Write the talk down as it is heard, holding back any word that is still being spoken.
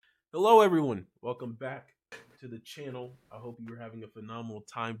Hello, everyone. Welcome back to the channel. I hope you're having a phenomenal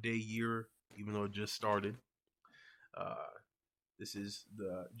time, day, year, even though it just started. Uh, this is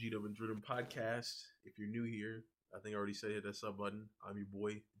the G Dub and Driven podcast. If you're new here, I think I already said hit that sub button. I'm your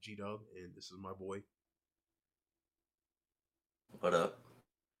boy G Dub, and this is my boy What up?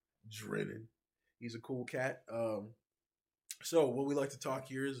 Drennan. He's a cool cat. So what we like to talk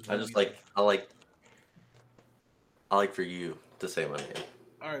here is I just movies. I like for you to say my name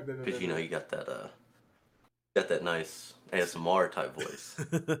All right, baby, because baby. you got that nice ASMR type voice.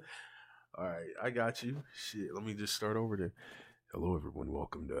 All right, I got you. Shit, let me just start over there. Hello, everyone.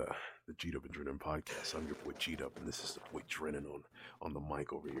 Welcome to the G Dub and Drennan podcast. I'm your boy G Dub, and this is the boy Drennan on the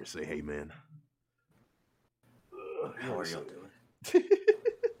mic over here. Say, hey, man. How are y'all doing?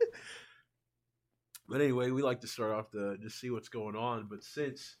 But anyway, we like to start off to just see what's going on. But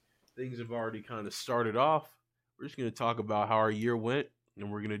since things have already kind of started off, we're just going to talk about how our year went,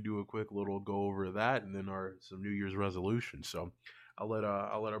 and we're going to do a quick little go over that, and then some New Year's resolutions. So I'll let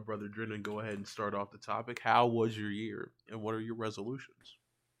our brother Drennan go ahead and start off the topic. How was your year, and what are your resolutions?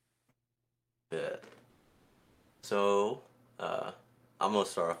 Yeah. So, I'm gonna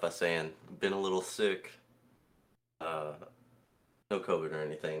start off by saying been a little sick. Uh, no COVID or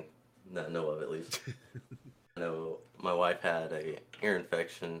anything that I know of, at least. I know my wife had a ear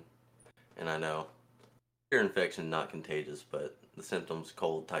infection, and I know ear infection not contagious, but the symptoms,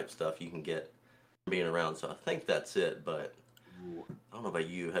 cold type stuff you can get from being around. So I think that's it, but Ooh. I don't know about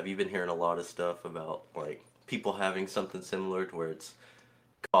you. Have you been hearing a lot of stuff about like people having something similar to where it's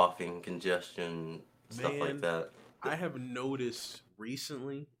coughing, congestion, stuff like Man, that? I have noticed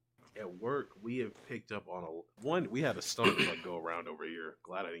recently at work we have picked up on one. We had a stomach bug go around over here.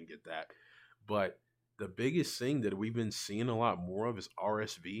 Glad I didn't get that. But the biggest thing that we've been seeing a lot more of is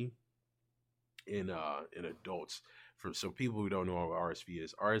RSV in adults. For so people who don't know what RSV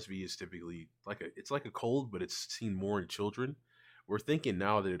is typically it's like a cold, but it's seen more in children. We're thinking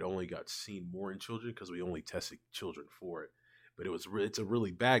now that it only got seen more in children because we only tested children for it. But it's a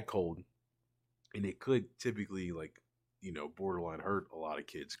really bad cold, and it could typically borderline hurt a lot of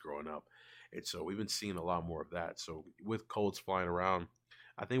kids growing up. And so we've been seeing a lot more of that. So with colds flying around,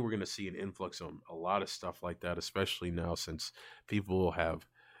 I think we're going to see an influx on a lot of stuff like that, especially now since people have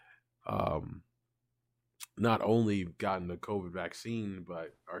um, not only gotten the COVID vaccine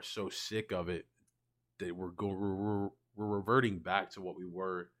but are so sick of it that we're reverting back to what we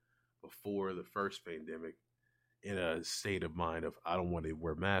were before the first pandemic, in a state of mind of I don't want to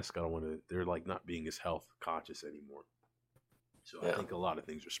wear masks. I don't want to. They're like not being as health conscious anymore. So I Yeah, think a lot of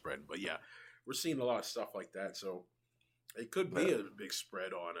things are spreading. But yeah, we're seeing a lot of stuff like that. So it could be yeah. a big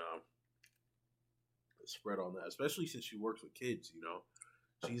spread on that, especially since she works with kids.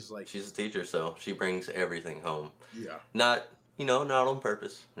 She's like, She's a teacher, so she brings everything home. yeah, Not not on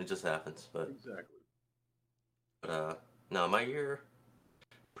purpose. It just happens. But exactly. no, my year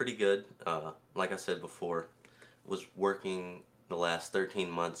pretty good. Like I said before, was working the last 13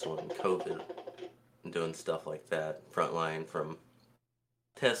 months on COVID and doing stuff like that, frontline from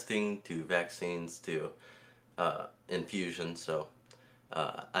testing to vaccines to infusion. So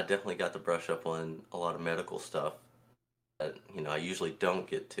I definitely got to brush up on a lot of medical stuff that I usually don't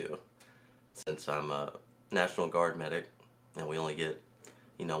get to since I'm a National Guard medic, and we only get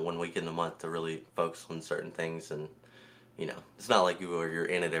 1 week in the month to really focus on certain things. And it's not like you're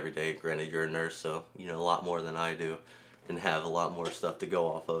in it every day. Granted, you're a nurse, so you know a lot more than I do, and have a lot more stuff to go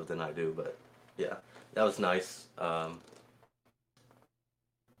off of than I do. But yeah, that was nice.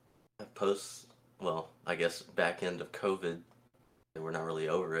 Post, well, I guess back end of COVID, we're not really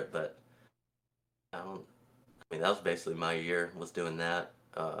over it, but I don't. I mean, that was basically my year. Was doing that.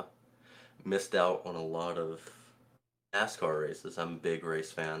 Missed out on a lot of NASCAR races. I'm a big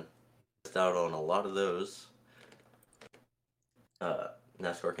race fan. Missed out on a lot of those. Uh,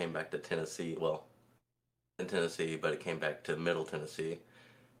 NASCAR came back to Tennessee. Well, in Tennessee, but it came back to Middle Tennessee,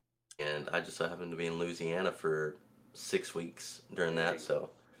 and I just so happened to be in Louisiana for 6 weeks during that. Dang. So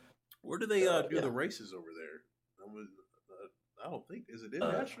Where do they do yeah, the races over there? I don't think is it in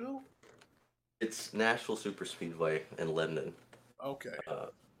uh, Nashville? it's Nashville Super Speedway in Lebanon. Okay. Uh,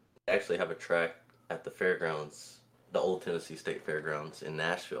 they actually have a track at the fairgrounds, the Old Tennessee State Fairgrounds in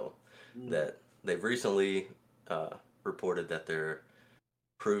Nashville, Mm. that they've recently uh, reported that they're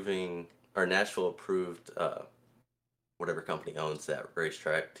approving, or Nashville approved whatever company owns that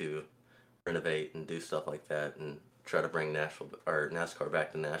racetrack to renovate and do stuff like that and try to bring Nashville or NASCAR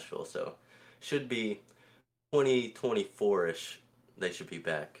back to Nashville. So should be 2024 ish. They should be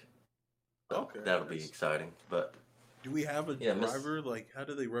back. So Okay. that'll be Nice. exciting. But Do we have a yeah, Miss. driver? Like, how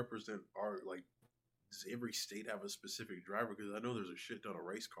do they represent our like does every state have a specific driver? Because I know there's a shit ton of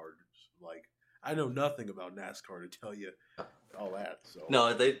race cars. Like I know nothing about NASCAR to tell you all that. So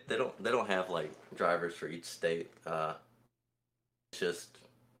No, they don't have like drivers for each state. It's just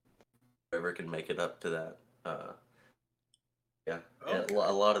whoever can make it up to that. Yeah, and okay.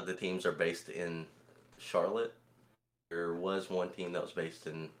 a lot of the teams are based in Charlotte. There was one team that was based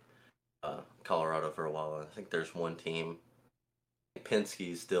in Colorado for a while. I think there's one team.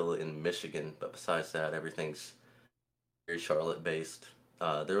 Penske's still in Michigan, but besides that, everything's very Charlotte based.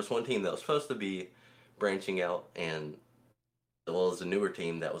 There was one team that was supposed to be branching out, and as well as a newer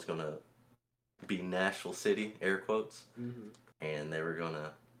team that was going to be Nashville City, air quotes, and they were going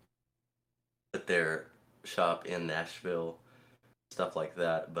to put their shop in Nashville, stuff like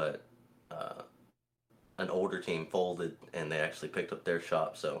that. But an older team folded, and they actually picked up their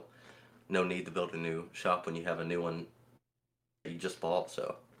shop, so no need to build a new shop when you have a new one that you just bought.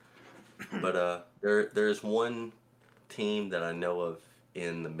 So, but there's one team that I know of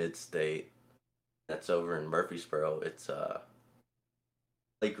in the mid-state that's over in Murfreesboro. It's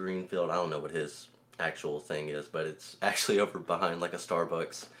Lake Greenfield. I don't know what his actual thing is, but it's actually over behind like a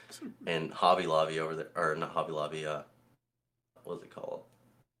Starbucks and Hobby Lobby over there, or not Hobby Lobby. What's it called?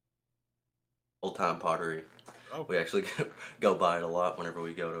 Old Time Pottery. Okay. We actually go by it a lot whenever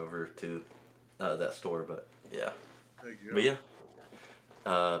we go over to that store. But yeah, but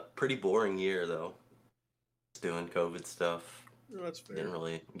yeah, pretty boring year though. Just doing COVID stuff. No, that's fair. Didn't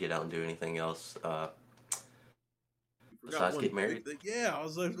really get out and do anything else. You Besides one get married. big thing. Yeah, I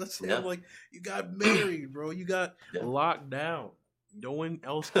was like, let's say, Yeah. I'm like, you got married, bro. You got Yeah. locked down. No one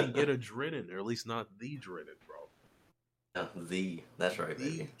else can get a Drennan, or at least not the Drennan, bro. That's right, The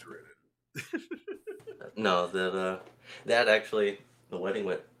baby. Drennan. No, that actually, the wedding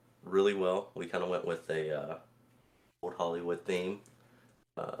went really well. We kind of went with a old Hollywood theme.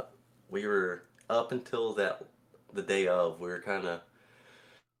 We were up until the day of. We were kind of,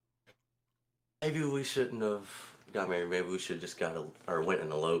 maybe we shouldn't have got married. Maybe we should just went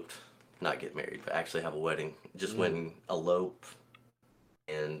and eloped. Not get married, but actually have a wedding. Just went and elope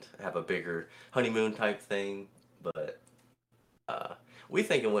and have a bigger honeymoon type thing. But we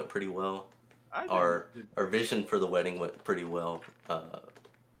think it went pretty well. Our vision for the wedding went pretty well.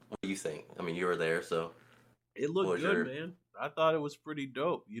 What do you think? I mean, you were there, so it looked good, man. I thought it was pretty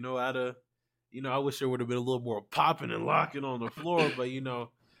dope. I wish there would have been a little more popping and locking on the floor, but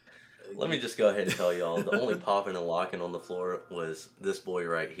let me just go ahead and tell y'all, the only popping and locking on the floor was this boy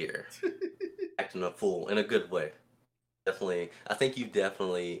right here, acting a fool in a good way. Definitely, I think you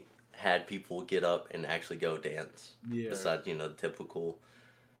definitely had people get up and actually go dance. Yeah. Besides, the typical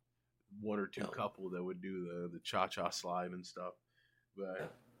one or two couple that would do the cha-cha slide and stuff.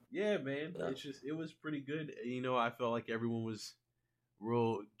 But yeah, man, it was pretty good. I felt like everyone was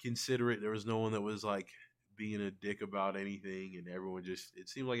real considerate. There was no one that was like being a dick about anything, and everyone it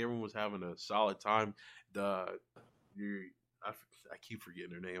seemed like everyone was having a solid time. I keep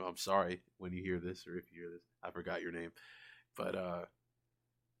forgetting her name. I'm sorry when you hear this, or if you hear this, I forgot your name. But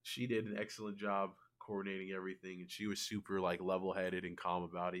she did an excellent job coordinating everything, and she was super like level-headed and calm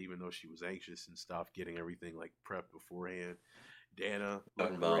about it, even though she was anxious and stuff, getting everything like prepped beforehand. Dana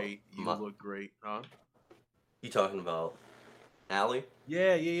looked great. You look great, huh? You talking about Allie?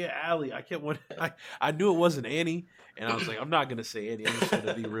 Yeah, Allie. I knew it wasn't Annie, and I was like, I'm not gonna say Annie. I'm just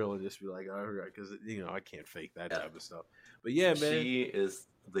gonna be real and just be like, all right, because I can't fake that type of stuff. But yeah, man, she is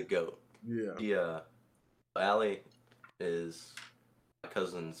the GOAT. Yeah. Allie is my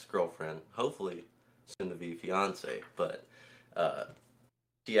cousin's girlfriend. Hopefully, soon to be fiance. But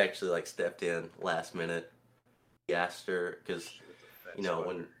she actually like stepped in last minute. He asked her because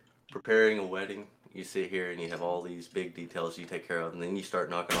when preparing a wedding, you sit here and you have all these big details you take care of, and then you start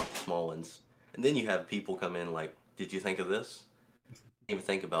knocking off the small ones, and then you have people come in like, "Did you think of this?" Didn't even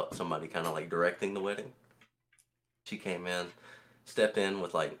think about somebody kind of like directing the wedding. She came in, stepped in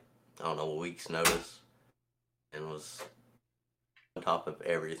with like I don't know a week's notice, and was on top of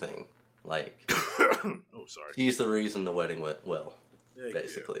everything. Like, oh sorry, she's the reason the wedding went well,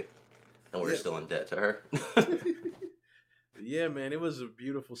 basically, and we're still in debt to her. Yeah, man, it was a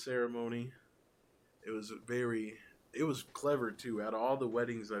beautiful ceremony. It was clever too. Out of all the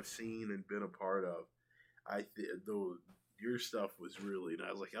weddings I've seen and been a part of, your stuff was really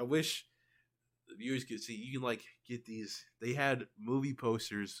nice. Like, I wish the viewers could see. You can like get these. They had movie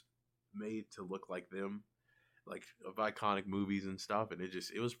posters made to look like them, like of iconic movies and stuff, and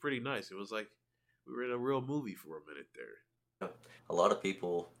it was pretty nice. It was like we were in a real movie for a minute there. A lot of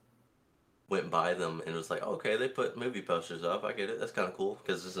people went by them and was like, okay, they put movie posters up. I get it. That's kind of cool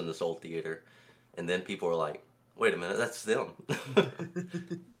because it's in this old theater. And then people were like, wait a minute, that's them.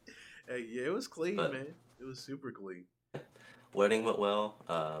 Hey, yeah, it was clean, But man. It was super clean. wedding went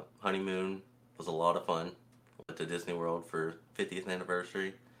well. Honeymoon was a lot of fun. Went to Disney World for 50th anniversary.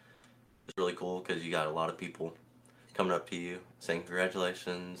 It was really cool because you got a lot of people coming up to you saying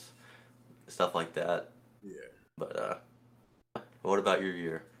congratulations, stuff like that. Yeah. But what about your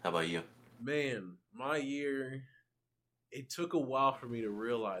year? How about you? Man, my year, it took a while for me to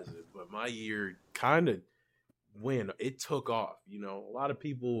realize it, but my year kind of it took off. A lot of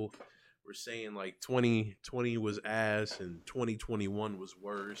people were saying like 2020 was ass and 2021 was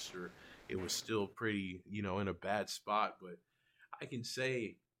worse, or it was still pretty, in a bad spot. But I can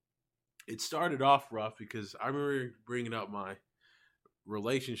say it started off rough because I remember bringing up my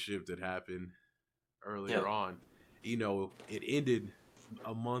relationship that happened Yeah. earlier on. It ended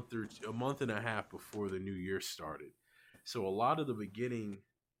a month and a half before the new year started. So a lot of the beginning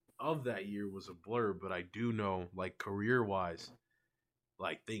of that year was a blur, but I do know, like, career wise,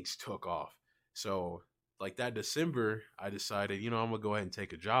 like, things took off. So like that December, I decided, I'm gonna go ahead and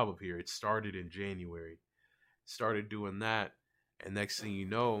take a job up here. It started in January. Started doing that, and next thing you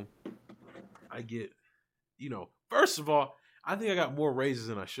know, I get, first of all, I think I got more raises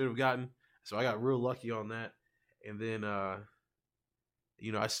than I should have gotten. So I got real lucky on that. And then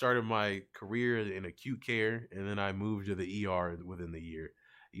I started my career in acute care, and then I moved to the ER within the year.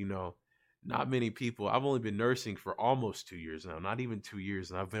 You know, not many people. I've only been nursing for almost 2 years now, not even 2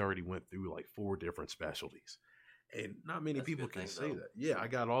 years, and I've already went through like 4 different specialties. And not many That's a people good can thing, say though. that. Yeah, I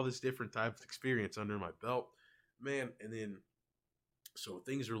got all this different types of experience under my belt, man. And then so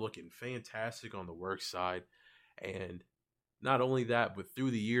things are looking fantastic on the work side, and not only that, but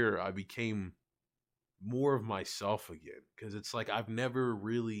through the year, I became more of myself again because it's like I've never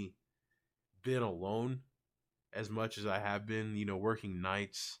really been alone as much as I have been, working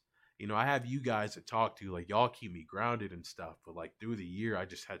nights. I have you guys to talk to, like y'all keep me grounded and stuff, but like through the year, I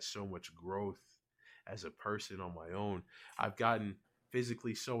just had so much growth as a person on my own. I've gotten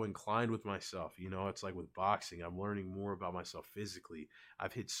physically so inclined with myself. It's like with boxing, I'm learning more about myself physically.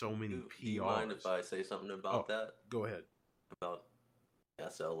 I've hit so many Do you mind if PRs. I say something Oh, about that? go ahead. About yeah,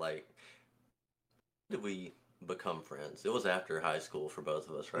 so like, did we become friends? It was after high school for both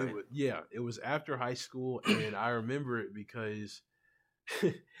of us, It right? was, yeah, it was after high school, and I remember it because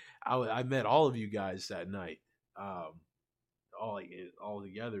I met all of you guys that night, um, all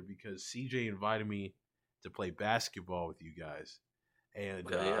together because CJ invited me to play basketball with you guys, and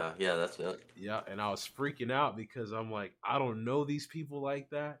Okay, yeah, yeah, that's it. yeah, and I was freaking out because I'm like, I don't know these people like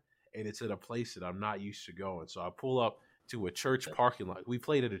that, and it's at a place that I'm not used to going. So I pull up to a church parking lot. We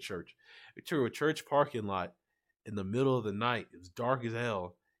played at a church, to a church parking lot in the middle of the night. It was dark as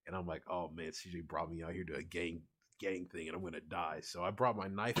hell, and I'm like, oh man, CJ brought me out here to a gang thing, and I'm gonna die. So I brought my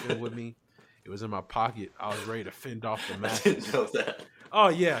knife in with me. It was in my pocket. I was ready to fend off the I didn't masses. know that. Oh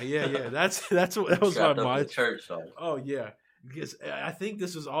yeah. That's what that was my Strapped up in the mind. church, dog. Oh yeah, because I think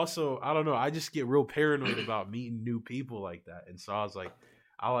this was also, I don't know. I just get real paranoid about meeting new people like that, and so I was like,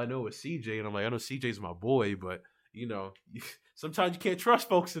 all I know is CJ, and I'm like, I know CJ's my boy, but sometimes you can't trust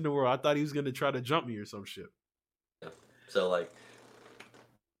folks in the world. I thought he was gonna try to jump me or some shit, Yeah. So like,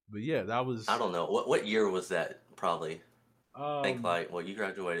 but yeah, that I was don't know what year was that? Probably. I think um like, well, you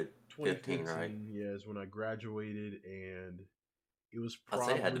graduated 15, right? 2015. Yeah, is when I graduated, and it was I'd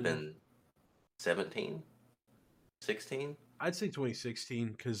say it had to have probably, been 17, 16. I'd say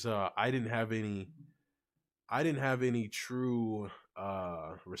 2016 because I didn't have any true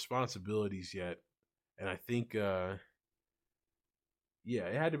responsibilities yet, and I think yeah,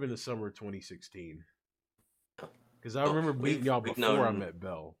 it had to have been the summer of 2016 Yeah. because I Oh, remember meeting y'all we've before I known. met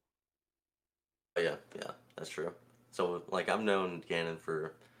Bell. Oh, yeah, yeah, that's true. So like, I've known Gannon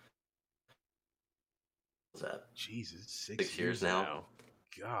for what's that? Jesus, 6 years 6 years now. now.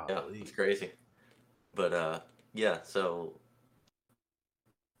 Yeah, it's Golly. crazy. But yeah. So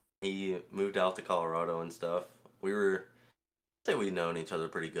he moved out to Colorado and stuff. We were say we'd known each other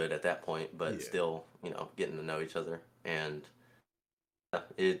pretty good at that point, but Yeah. still, getting to know each other. And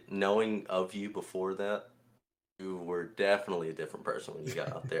it knowing of you before that, you were definitely a different person when you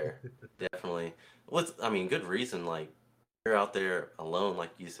got out there. Definitely. I mean, good reason. Like, you're out there alone,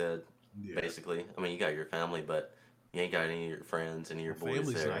 like you said, Yeah. basically. I mean, you got your family, but you ain't got any of your friends, any of your My boys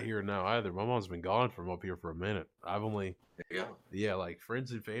family's not there. here now either. My mom's been gone from up here for a minute. I've only, There you go. yeah, like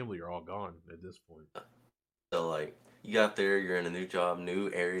friends and family are all gone at this point. So, like, you got there, you're in a new job, new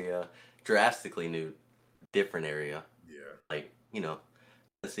area, drastically new, different area. Yeah. Like,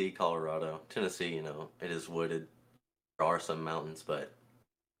 Tennessee, Colorado. Tennessee, it is wooded. There are some mountains, but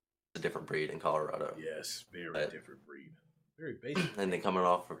it's a different breed in Colorado. Yes, very But, different breed. Very basic. and then coming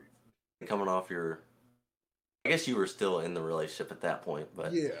off your, I guess you were still in the relationship at that point,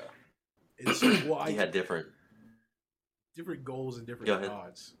 but Yeah. And so, well, You had different. different goals and Go different ahead.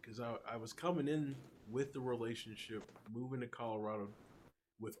 thoughts because I was coming in with the relationship, moving to Colorado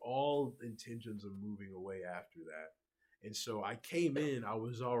with all intentions of moving away after that. And so I came in, I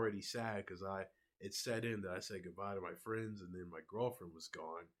was already sad because it set in that I said goodbye to my friends, and then my girlfriend was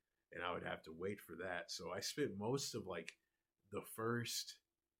gone, and I would have to wait for that. So I spent most of like the first,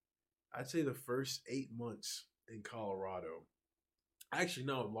 I'd say the first 8 months in Colorado. Actually,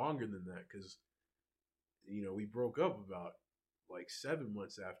 no, longer than that because we broke up about like 7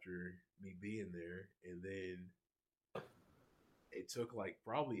 months after me being there, and then it took like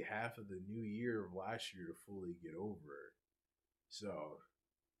probably half of the new year of last year to fully get over it. So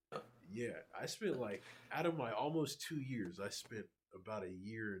yeah, I spent like out of my almost 2 years, I spent about a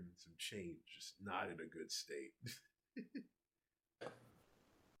year and some change, just not in a good state.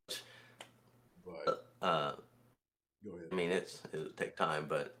 But Uh, go ahead. I mean, it would take time,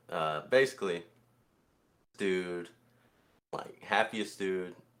 but basically, dude, like happiest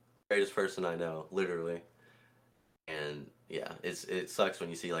dude, greatest person I know, literally. And yeah, it sucks when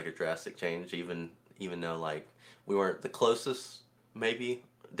you see like a drastic change, even though like we weren't the closest, maybe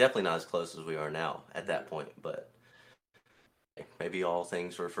definitely not as close as we are now at that point, but maybe all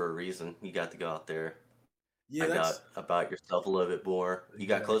things were for a reason. You got to go out there, Yeah, find that's out about yourself a little bit more. You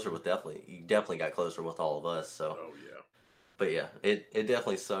got closer exactly. with you definitely got closer with all of us. So, Oh yeah. but yeah, it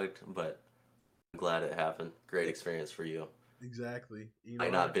definitely sucked, but I'm glad it happened. Great It, experience for you. exactly.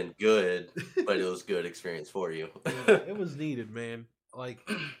 Might not have been good, but it was good experience for you. It was needed, man. Like,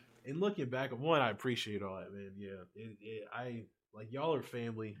 and looking back, one, I appreciate all that, man. Yeah, I like y'all are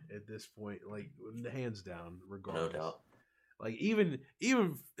family at this point, like hands down, No regardless. doubt. Like even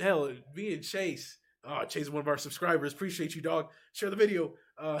hell, me and Chase. Oh, Chase is one of our subscribers. Appreciate you, dog. Share the video.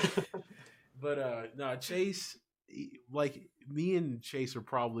 But no, Chase, like me and Chase are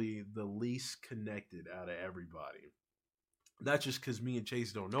probably the least connected out of everybody. Not just because me and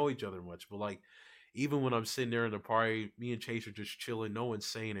Chase don't know each other much, but like even when I'm sitting there in the party, me and Chase are just chilling. No one's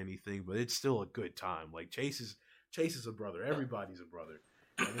saying anything, but it's still a good time. Like Chase is a brother. Everybody's a brother,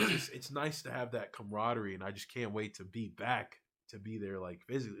 and it's nice to have that camaraderie. And I just can't wait to be back to be there like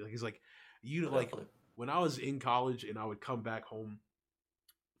physically. Like it's like like Definitely. when I was in college and I would come back home.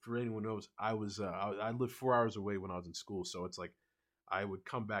 For anyone knows, I lived 4 hours away when I was in school, so it's like I would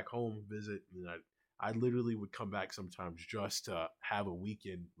come back home, visit, and I literally would come back sometimes just to have a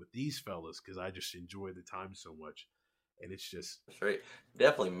weekend with these fellas because I just enjoy the time so much, and it's just That's right.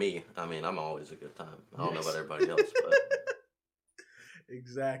 Definitely me. I mean, I'm always a good time. I don't know about yes, everybody else, but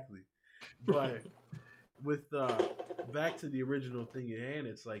exactly. But with back to the original thing at hand,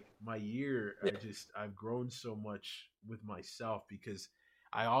 it's like my year. yeah, I've grown so much with myself because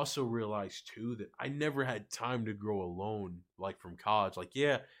I also realized too that I never had time to grow alone. Like from college, like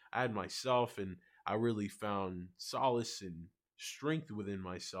yeah, I had myself, and I really found solace and strength within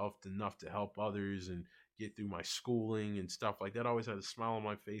myself enough to help others and get through my schooling and stuff like that. I always had a smile on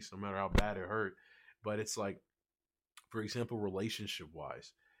my face, no matter how bad it hurt. But it's like for example, relationship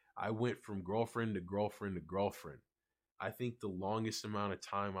wise, I went from girlfriend to girlfriend to girlfriend. I think the longest amount of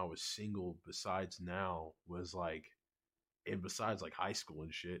time I was single, besides now, was like, and besides like high school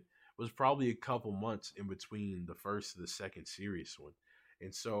and shit, was probably a couple months in between the first and the second serious one.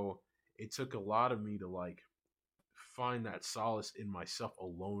 And so it took a lot of me to like find that solace in myself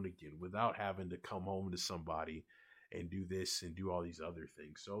alone again without having to come home to somebody and do this and do all these other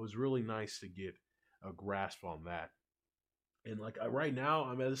things. So it was really nice to get a grasp on that. And like right now,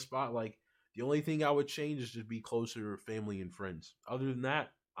 I'm at a spot like the only thing I would change is to be closer to family and friends. Other than that,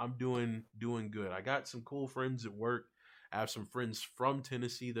 I'm doing good. I got some cool friends at work. I have some friends from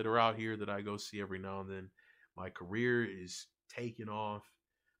Tennessee that are out here that I go see every now and then. My career is taking off.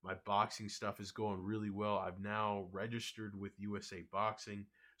 My boxing stuff is going really well. I've now registered with USA Boxing.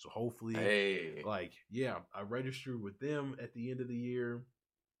 So hopefully, hey, like, yeah, I registered with them at the end of the year.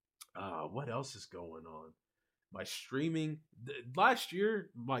 What else is going on? My streaming last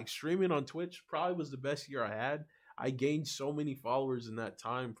year, like streaming on Twitch, probably was the best year I had. I gained so many followers in that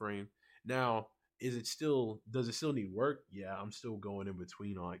time frame. Now, does it still need work? Yeah, I'm still going in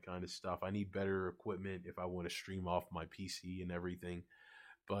between all that kind of stuff. I need better equipment if I want to stream off my PC and everything.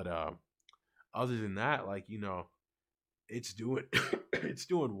 But other than that, like, it's doing it's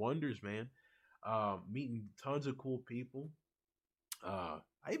doing wonders, man. Meeting tons of cool people.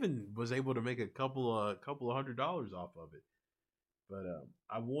 I even was able to make a couple of $100 off of it. But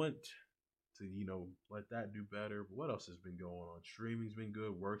I want to let that do better. But what else has been going on? Streaming's been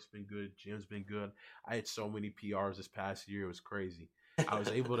good, work's been good, gym's been good. I had so many PRs this past year; it was crazy. I was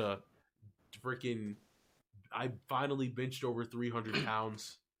able to freaking. I finally benched over 300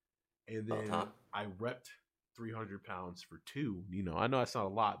 pounds, And About then time. I repped 300 pounds for two. I know that's not a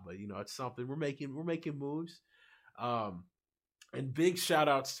lot, but it's something. We're making moves. Um, and big shout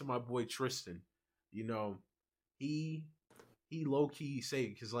outs to my boy Tristan. You know, he he low key say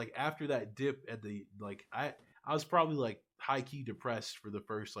because like after that dip at the like I was probably like high key depressed for the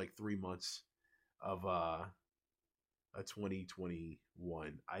first like 3 months of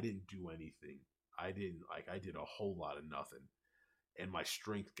 2021. I didn't do anything. I did a whole lot of nothing. And my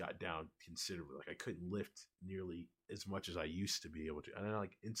strength got down considerably. Like I couldn't lift nearly as much as I used to be able to. And then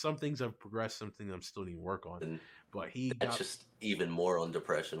like in some things I've progressed, some things I'm still needing to work on. And But he that's got just even more on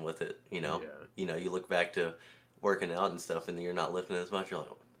depression with it, you know. yeah. You look back to working out and stuff, and you're not lifting as much. You're like,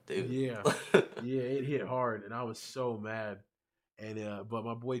 dude. Yeah. Yeah, it hit hard and I was so mad. And but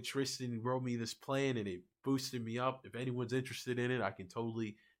my boy Tristan wrote me this plan and it boosted me up. If anyone's interested in it, I can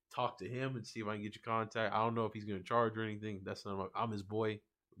totally talk to him and see if I can get your contact. I don't know if he's gonna charge or anything. That's not I'm his boy.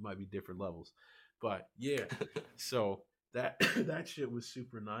 It might be different levels. But yeah. So that that shit was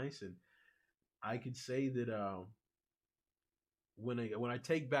super nice. And I could say that when I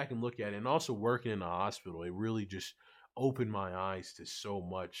take back and look at it, and also working in a hospital, it really just opened my eyes to so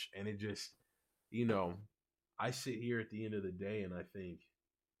much. And it just, you know, I sit here at the end of the day and I think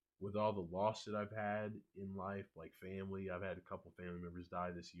with all the loss that I've had in life, like family, I've had a couple family members die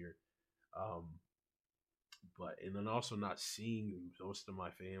this year. Um, but and then also not seeing most of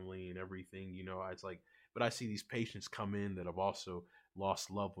my family and everything, it's like, but I see these patients come in that have also lost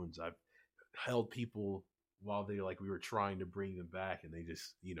loved ones. I've held people while they like we were trying to bring them back, and they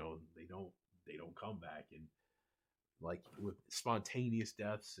just they don't come back. And like with spontaneous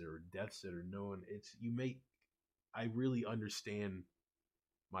deaths or deaths that are known, it's you make I really understand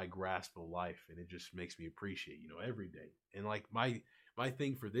my grasp of life, and it just makes me appreciate every day. And like my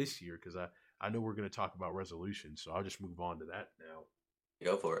thing for this year, because I know we're going to talk about resolutions, so I'll just move on to that now.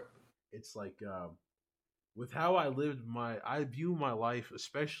 Go for it. It's like with how I view my life,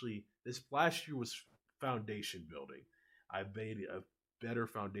 especially this last year was foundation building. I made a better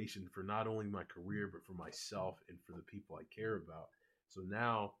foundation for not only my career but for myself and for the people I care about. So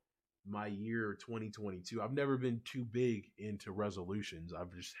now my year 2022, I've never been too big into resolutions.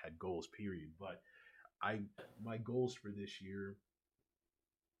 I've just had goals, period. But I my goals for this year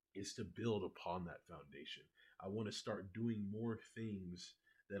is to build upon that foundation. I want to start doing more things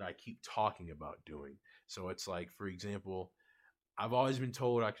that I keep talking about doing. So it's like, for example, I've always been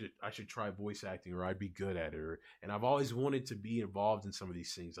told I should try voice acting or I'd be good at it. And I've always wanted to be involved in some of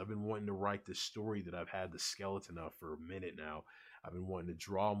these things. I've been wanting to write this story that I've had the skeleton of for a minute now. I've been wanting to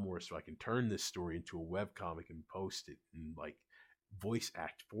draw more so I can turn this story into a web comic and post it and like voice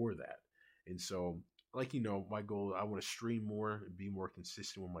act for that. And so, like, my goal, I want to stream more and be more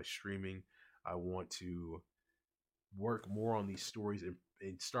consistent with my streaming. I want to work more on these stories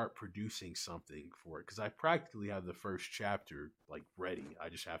and start producing something for it because I practically have the first chapter like ready. I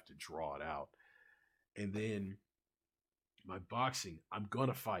just have to draw it out. And then my boxing, I'm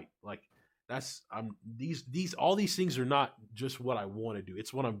gonna fight. Like that's I'm these all these things are not just what I want to do.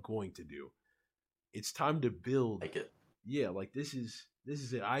 It's what I'm going to do. It's time to build. Like it. Yeah, like this is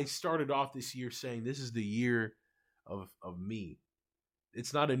it. I started off this year saying this is the year of me.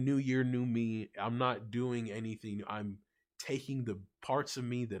 It's not a new year, new me. I'm not doing anything. I'm taking the parts of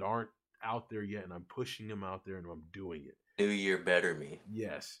me that aren't out there yet and I'm pushing them out there and I'm doing it. New year, better me.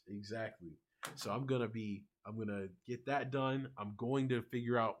 Yes, exactly. So I'm going to get that done. I'm going to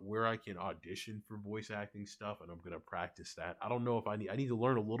figure out where I can audition for voice acting stuff and I'm going to practice that. I don't know if I need to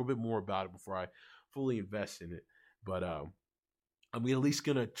learn a little bit more about it before I fully invest in it, but I'm at least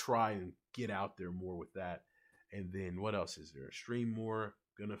going to try and get out there more with that. And then what else is there? Stream more,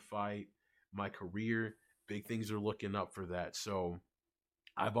 gonna fight, my career, big things are looking up for that. So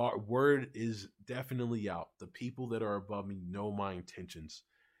word is definitely out. The people that are above me know my intentions.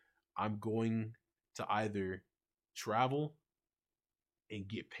 I'm going to either travel and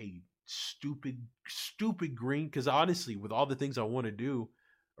get paid stupid green. Because honestly, with all the things I want to do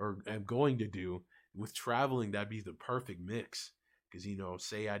or am going to do with traveling, that'd be the perfect mix. Because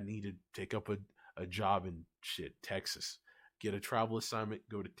say I need to take up a job in Texas, get a travel assignment,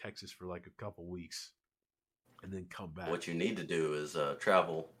 go to Texas for like a couple weeks, and then come back. What you need to do is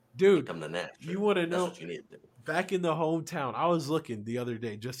travel, dude. Become the next. You want to know? That's what you need to do. Back in the hometown, I was looking the other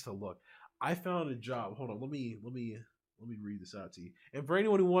day just to look. I found a job. Hold on, let me read this out to you. And for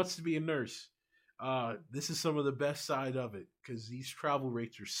anyone who wants to be a nurse, this is some of the best side of it because these travel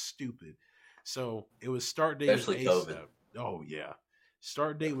rates are stupid. So it was start date Especially was ASAP. COVID. Oh yeah,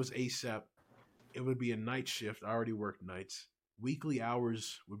 start date was ASAP. It would be a night shift. I already worked nights. Weekly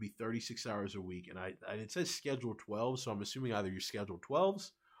hours would be 36 hours a week. And it says schedule 12. So I'm assuming either you schedule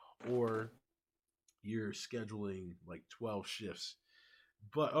 12s or you're scheduling like 12 shifts.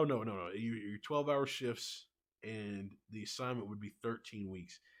 But oh no, you're 12-hour shifts, and the assignment would be 13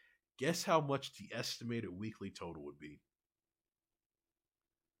 weeks. Guess how much the estimated weekly total would be?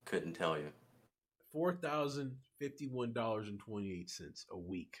 Couldn't tell you. $4,051.28 a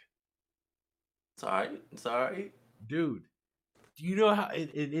week. It's alright. It's alright. Dude, do you know how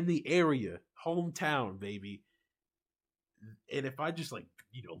in the area, hometown, baby? And if I just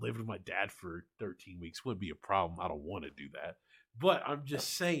lived with my dad for 13 weeks, wouldn't be a problem. I don't want to do that. But I'm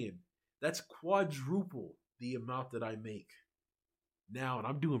just saying, that's quadruple the amount that I make now, and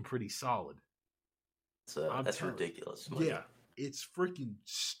I'm doing pretty solid. That's ridiculous. Money. Yeah, it's freaking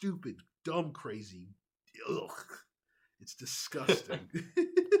stupid, dumb, crazy. Ugh, it's disgusting.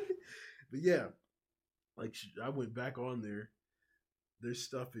 But yeah, like I went back on there. There's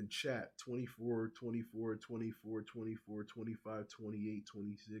stuff in chat 24, 24, 24, 24, 25, 28,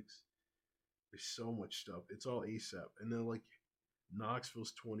 26. There's so much stuff. It's all ASAP. And then like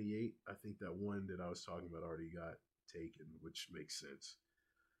Knoxville's 28. I think that one that I was talking about already got taken, which makes sense.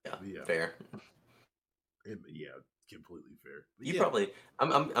 Yeah, fair. Yeah, completely fair. But you probably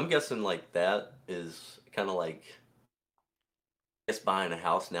I'm guessing like that is kind of like I guess buying a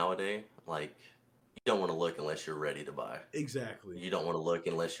house nowadays. Like you don't want to look unless you're ready to buy. Exactly. You don't want to look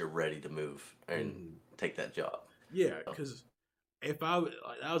unless you're ready to move and take that job. Yeah, because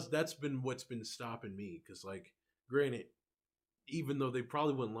that's been what's been stopping me. Because like, granted, even though they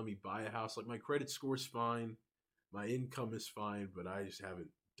probably wouldn't let me buy a house, like my credit score's fine, my income is fine, but I just haven't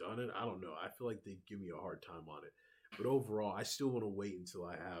done it. I don't know. I feel like they give me a hard time on it. But overall, I still want to wait until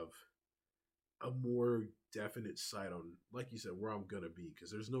I have a more definite sight on, like you said, where I'm gonna be. Because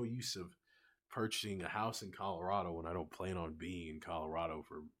there's no use of purchasing a house in Colorado when I don't plan on being in Colorado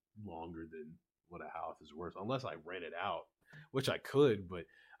for longer than what a house is worth, unless I rent it out, which I could, but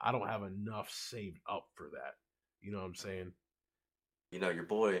I don't have enough saved up for that. You know what I'm saying? You know, your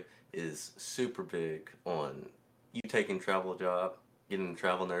boy is super big on you taking travel job, getting into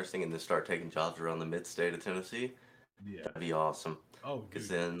travel nursing, and then start taking jobs around the mid-state of Tennessee. Yeah, that'd be awesome. Oh, because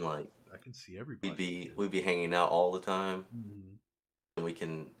then like I can see everybody. We'd be hanging out all the time, mm-hmm. and we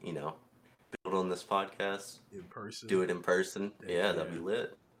can build on this podcast in person. Do it in person. Yeah, that'd be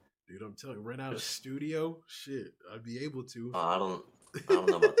lit. Dude, I'm telling you, rent out a studio. Shit, I'd be able to. I don't know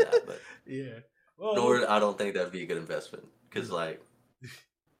about that, but yeah. Well, I don't think that'd be a good investment because like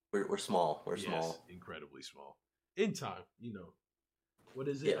we're small. We're small, incredibly small. In time, what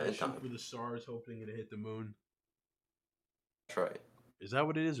is it? Yeah, I shoot for the stars, hoping to hit the moon. That's right. Is that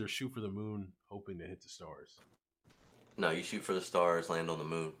what it is, or shoot for the moon, hoping to hit the stars? No, you shoot for the stars, land on the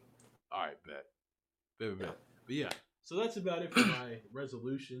moon. All right, bet. But yeah, so that's about it for my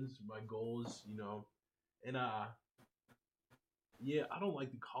resolutions, my goals, and yeah, I don't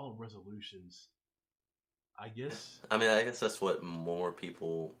like to call them resolutions. I guess that's what more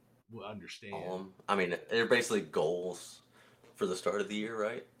people will understand. I mean, they're basically goals for the start of the year,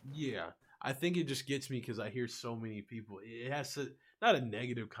 right? Yeah, I think it just gets me because I hear so many people. It has not a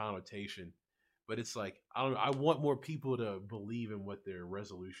negative connotation, but it's like I want more people to believe in what their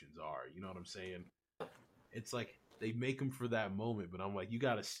resolutions are. You know what I'm saying? It's like they make them for that moment, but I'm like, you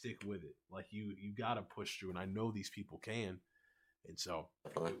got to stick with it. Like you got to push through, and I know these people can. And so,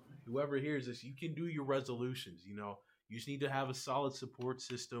 whoever hears this, you can do your resolutions. You just need to have a solid support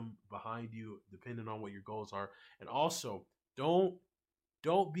system behind you, depending on what your goals are. And also, don't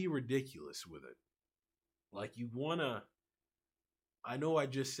be ridiculous with it. Like you wanna. I know I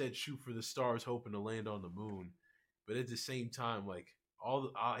just said shoot for the stars, hoping to land on the moon, but at the same time, like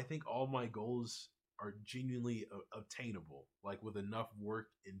I think all my goals are genuinely obtainable, like with enough work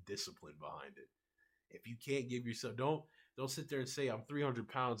and discipline behind it. If you can't give yourself, don't sit there and say I'm 300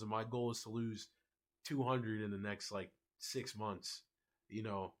 pounds and my goal is to lose 200 in the next 6 months.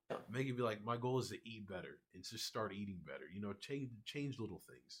 Make it be like my goal is to eat better and just start eating better. Change little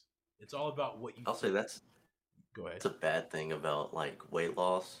things. It's all about what you. I'll say that's. Go ahead. It's a bad thing about weight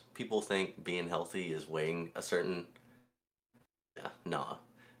loss. People think being healthy is weighing a certain. Yeah, nah.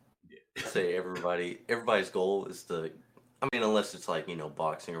 Yeah. Say everybody's goal is to. I mean, unless it's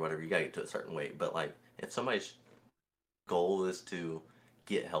boxing or whatever, you gotta get to a certain weight. But if somebody's goal is to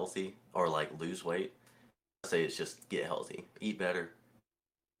get healthy or lose weight, I say it's just get healthy, eat better.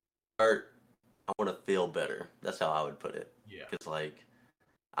 I want to feel better. That's how I would put it. Yeah. Because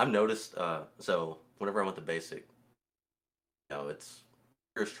I've noticed. So whenever I went to basic, it's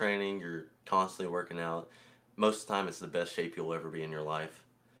rigorous training. You're constantly working out. Most of the time, it's the best shape you'll ever be in your life.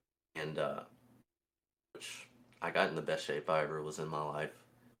 And which I got in the best shape I ever was in my life.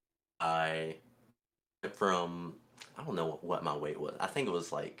 I went from I don't know what my weight was. I think it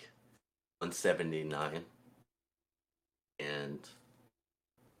was like 179, and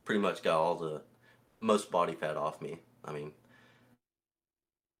pretty much got all the most body fat off me. I mean,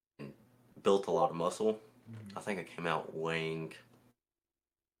 and built a lot of muscle. Mm-hmm. I think I came out weighing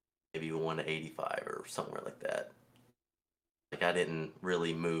maybe 185 or somewhere like that. Like I didn't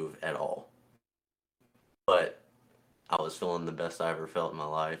really move at all, but I was feeling the best I ever felt in my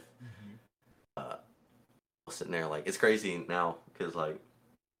life. Mm-hmm. I was sitting there like it's crazy now because like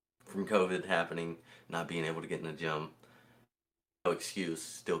from COVID happening, not being able to get in the gym, no excuse,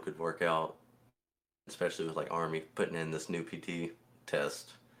 still could work out, especially with like Army putting in this new PT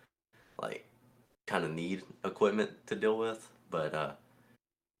test. Like, kind of need equipment to deal with, but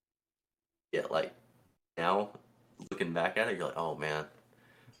yeah, like now looking back at it, you're like, oh man,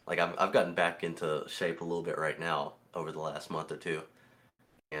 like I've gotten back into shape a little bit right now over the last month or two,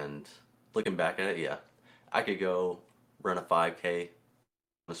 and looking back at it, yeah, I could go run a 5K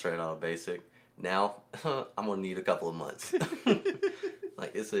straight out of basic. Now I'm gonna need a couple of months.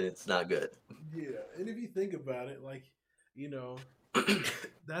 Like it's not good. Yeah, and if you think about it, like, you know,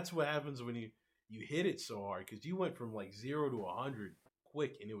 that's what happens when you hit it so hard because you went from like 0 to 100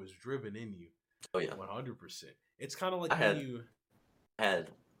 quick, and it was driven in you Oh yeah, 100%. It's kind of like I when had you had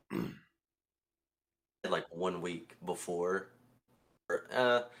like 1 week before. Or,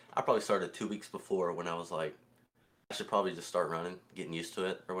 I probably started 2 weeks before when I was like, I should probably just start running, getting used to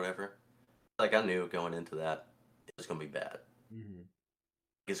it or whatever. Like I knew going into that it was gonna be bad. Mhm.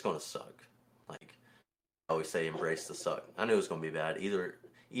 It's gonna suck. Like I always say, embrace the suck. I knew it was gonna be bad.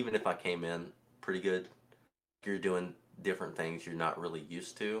 Even if I came in pretty good, you're doing different things you're not really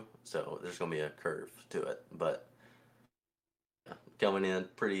used to, so there's gonna be a curve to it. But yeah, coming in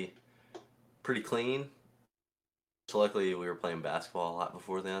pretty clean. So luckily we were playing basketball a lot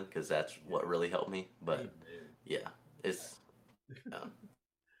before then because that's what really helped me. But Amen. yeah, it's yeah,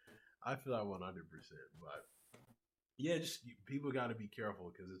 I feel that 100%, but yeah, just people got to be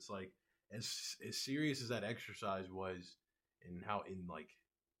careful because it's like as serious as that exercise was, and how in like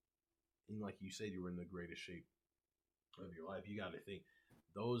you said you were in the greatest shape of your life. You got to think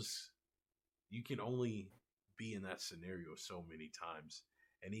those you can only be in that scenario so many times,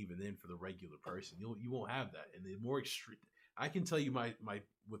 and even then, for the regular person, you won't have that. And the more extreme, I can tell you my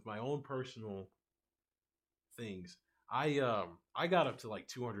with my own personal things. I got up to like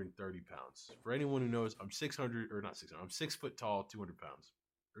 230 pounds. For anyone who knows, I'm 600 or not 600. I'm 6 foot tall, 200 pounds,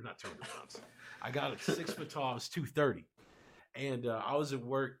 or not 200 pounds. I got it 6 foot tall. I was 230, and I was at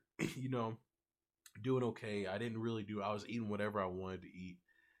work, you know, doing okay. I didn't really do. I was eating whatever I wanted to eat.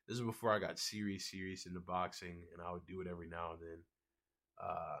 This is before I got serious into boxing, and I would do it every now and then.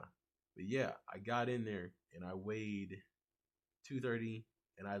 But yeah, I got in there and I weighed 230,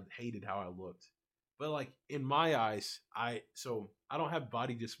 and I hated how I looked. But like in my eyes, I don't have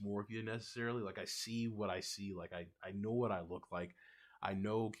body dysmorphia necessarily. Like I see what I see. Like I know what I look like. I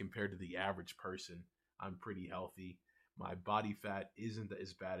know compared to the average person, I'm pretty healthy. My body fat isn't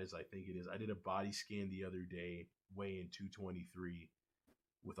as bad as I think it is. I did a body scan the other day, weighing 223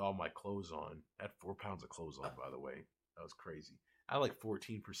 with all my clothes on. I had 4 pounds of clothes on, by the way. That was crazy. I had like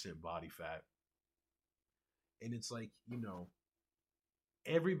 14% body fat. And it's like,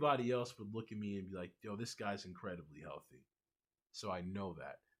 everybody else would look at me and be like, yo, this guy's incredibly healthy. So I know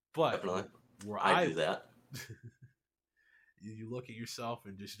that. But definitely. where I do that. you look at yourself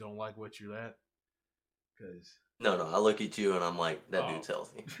and just don't like what you're at? Because, No, I look at you and I'm like, that oh, dude's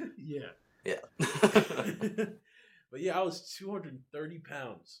healthy. yeah. Yeah. But yeah, I was 230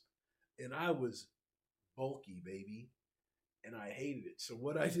 pounds and I was bulky, baby. And I hated it. So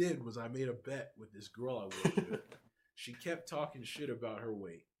what I did was I made a bet with this girl I worked with. She kept talking shit about her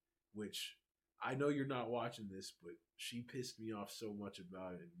weight, which I know you're not watching this, but she pissed me off so much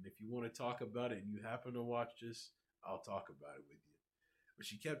about it. And if you want to talk about it and you happen to watch this, I'll talk about it with you. But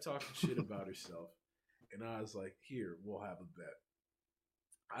she kept talking shit about herself. And I was like, here, we'll have a bet.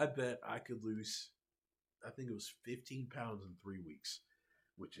 I bet I could lose, I think it was 15 pounds in 3 weeks,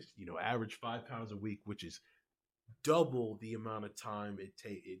 which is, average 5 pounds a week, which is double the amount of time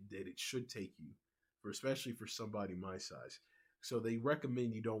that it should take you, especially for somebody my size. So they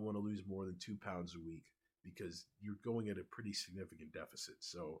recommend you don't want to lose more than 2 pounds a week because you're going at a pretty significant deficit.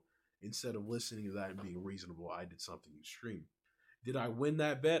 So instead of listening to that and being reasonable, I did something extreme. Did I win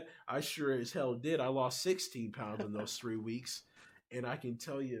that bet? I sure as hell did. I lost 16 pounds in those 3 weeks, and I can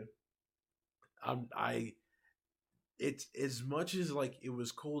tell you, I it's as much as like it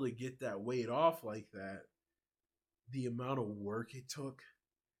was cool to get that weight off like that. The amount of work it took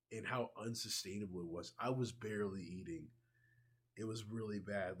and how unsustainable it was. I was barely eating. It was really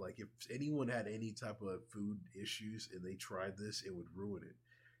bad. Like if anyone had any type of food issues and they tried this, it would ruin it.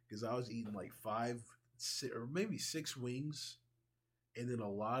 Because I was eating like or maybe six wings, and then a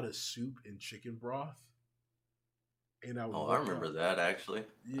lot of soup and chicken broth. And I would Oh, I work remember out. that actually. I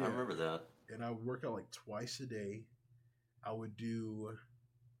Yeah, remember that. and I would work out like twice a day. I would do,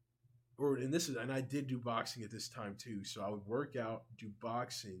 or and this is, and I did do boxing at this time too. So I would work out, do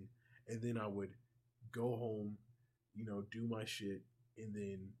boxing, and then I would go home, do my shit, and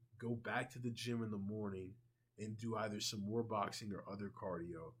then go back to the gym in the morning and do either some more boxing or other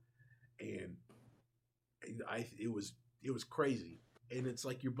cardio. And it was crazy. And it's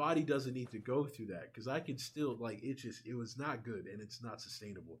like your body doesn't need to go through that because I could still like it was not good and it's not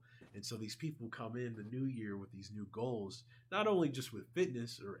sustainable. And so these people come in the new year with these new goals, not only just with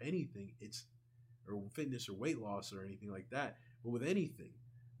fitness or anything, or fitness or weight loss or anything like that, but with anything.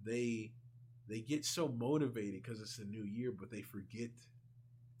 They they get so motivated because it's a new year, but they forget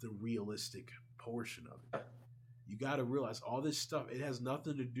the realistic portion of it. You got to realize all this stuff, it has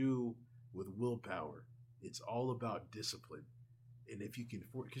nothing to do with willpower. It's all about discipline. And if you can,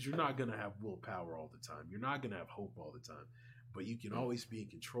 because you're not going to have willpower all the time, you're not going to have hope all the time, but you can always be in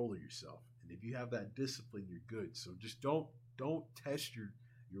control of yourself. And if you have that discipline, you're good. So just don't test your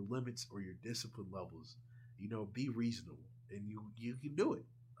limits or your discipline levels. Be reasonable, and you can do it.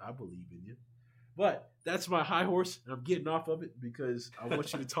 I believe in you. But that's my high horse, and I'm getting off of it because I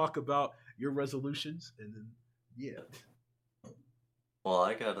want you to talk about your resolutions, and then yeah. Well,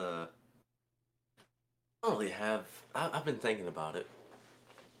 I don't really have. I've been thinking about it.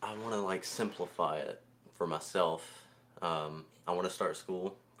 I want to like simplify it for myself. I want to start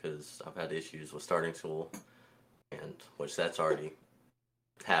school because I've had issues with starting school, and which that's already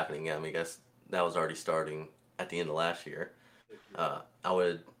happening. I mean, I guess that was already starting at the end of last year.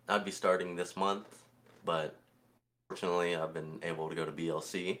 I'd be starting this month, but fortunately, I've been able to go to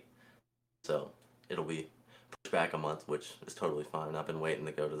BLC, so it'll be pushed back a month, which is totally fine. I've been waiting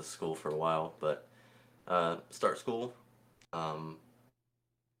to go to the school for a while, but start school. Um,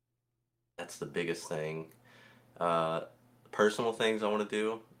 that's the biggest thing. Uh, Personal things I want to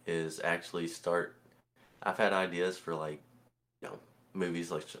do is actually start. I've had ideas for like, you know,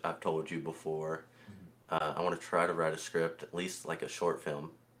 movies like I've told you before. I want to try to write a script, at least like a short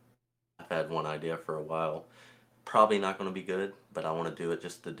film. I've had one idea for a while. Probably not going to be good, but I want to do it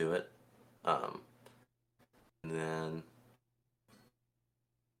just to do it. Um, and then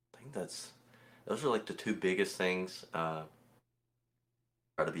I think those are like the two biggest things. Try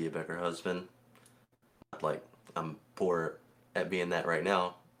to be a better husband. Like I'm poor at being that right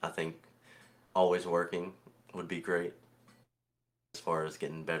now. I think always working would be great as far as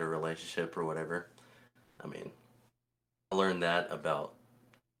getting better relationship or whatever. I mean, I learned that about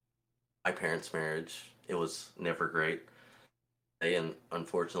my parents' marriage. It was never great. They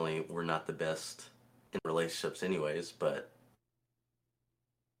unfortunately were not the best in relationships anyways, but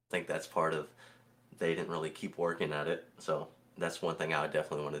I think that's part of they didn't really keep working at it. So that's one thing I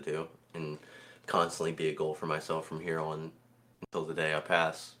definitely want to do and constantly be a goal for myself from here on until the day I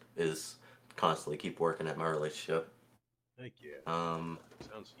pass is constantly keep working at my relationship. Heck yeah. Um,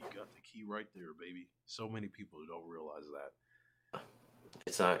 Sounds you got the key right there, baby. So many people don't realize that.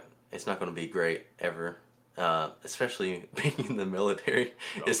 it's not going to be great ever. Especially being in the military,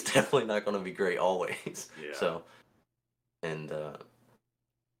 Oh, it's definitely not going to be great always. yeah. So, and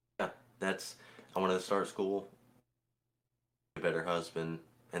yeah, that's I want to start school, be a better husband,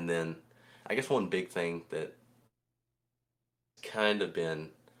 and then I guess one big thing that kind of been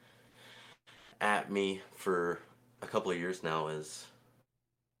at me for a couple of years now is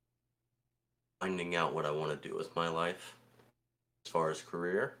finding out what I want to do with my life as far as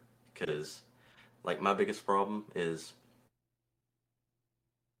career. Because, like, my biggest problem is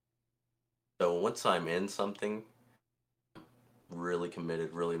so once I'm in something, really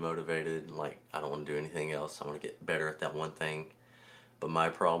committed, really motivated, and like, I don't want to do anything else. I want to get better at that one thing. But my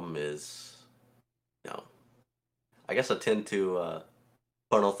problem is, you know, I guess I tend to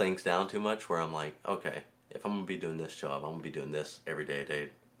funnel things down too much where I'm like, okay, if I'm gonna be doing this job, I'm gonna be doing this every day,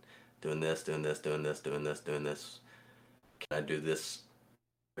 doing this, doing this, doing this, doing this, doing this. Can I do this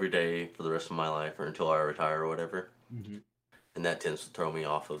every day for the rest of my life or until I retire or whatever? Mm-hmm. And that tends to throw me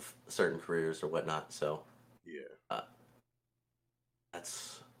off of certain careers or whatnot. So Yeah.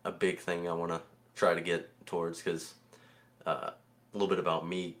 that's a big thing I want to try to get towards because a little bit about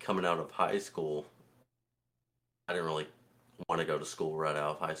me coming out of high school, I didn't really want to go to school right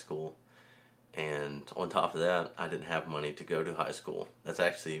out of high school. And on top of that, I didn't have money to go to high school. That's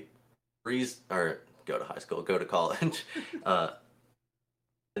actually reason or go to high school, go to college.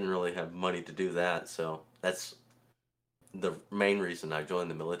 Didn't really have money to do that, so that's the main reason I joined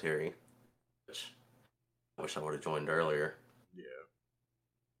the military, which I wish I would have joined earlier. Yeah.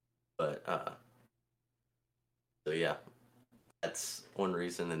 But so yeah, that's one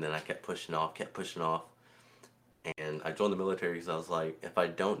reason. And then I kept pushing off, and I joined the military because I was like, if I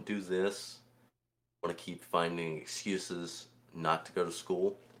don't do this, I want to keep finding excuses not to go to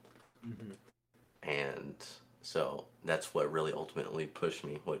school. Mm-hmm. And so that's what really ultimately pushed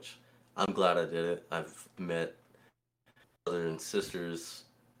me, which I'm glad I did it. I've met brothers and sisters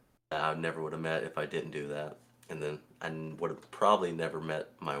that I never would have met if I didn't do that. And then I would have probably never met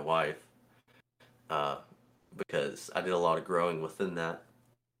my wife uh, because I did a lot of growing within that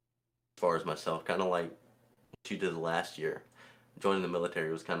as far as myself, kind of like what you did last year. Joining the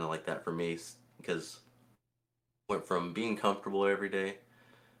military was kind of like that for me because I went from being comfortable every day,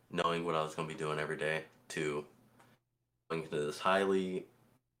 knowing what I was going to be doing every day, to going into this highly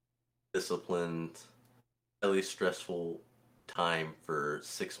disciplined, highly stressful time for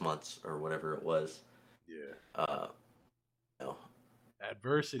 6 months or whatever it was. Yeah. You know,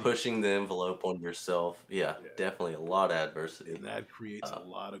 Adversity. pushing the envelope on yourself. Yeah, definitely a lot of adversity. And that creates a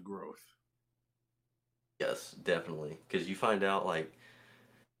lot of growth. Yes, definitely. Because you find out, like,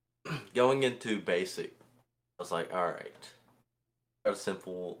 going into basic, I was like, all right, got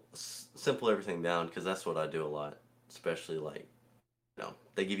to simple everything down because that's what I do a lot. Especially like,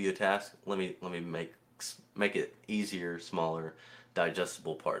 they give you a task. Let me make it easier, smaller,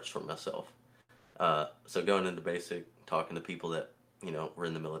 digestible parts for myself. So going into basic, talking to people that were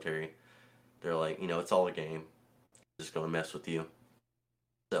in the military, they're like, it's all a game. Just gonna mess with you.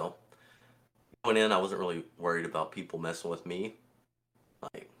 So going in, I wasn't really worried about people messing with me.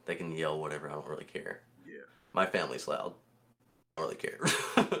 Like they can yell whatever, I don't really care. Yeah. My family's loud. I don't really care.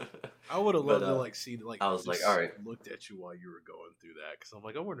 I would have loved to see I was like, all right, looked at you while you were going through that because I'm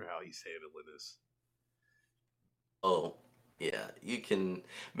like, I wonder how he's handling this. Oh, yeah, you can.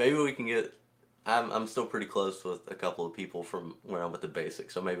 Maybe we can get. I'm still pretty close with a couple of people from where I'm at the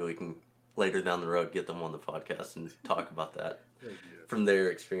basics, so maybe we can later down the road get them on the podcast and talk about that from their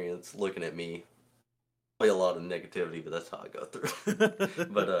experience looking at me. Probably a lot of negativity, but that's how I go through.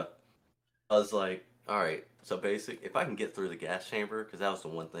 But I was like, all right, so basic. If I can get through the gas chamber, because that was the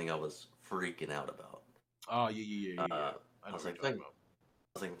one thing I was freaking out about. Oh yeah. I was like,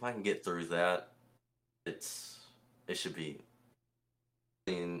 if I can get through that, it should be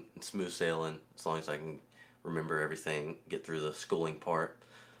clean and smooth sailing as long as I can remember everything, get through the schooling part.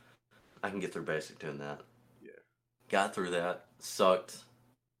 I can get through basic doing that. Yeah. Got through that. Sucked.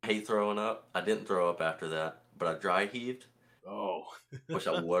 Hate throwing up. I didn't throw up after that, but I dry heaved. Oh. Wish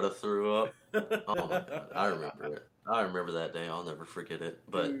I would have threw up. Oh my god. I remember it. I remember that day. I'll never forget it.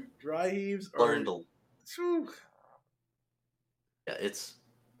 But dude, dry heaves learned to. Yeah, it's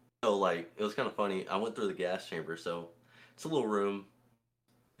like it was kind of funny. I went through the gas chamber, so it's a little room.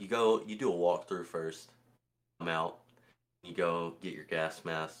 You do a walkthrough first. Come out. You go get your gas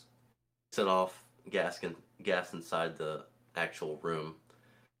mask. Set off gas inside the actual room.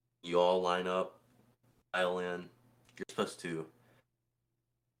 You all line up, file in. You're supposed to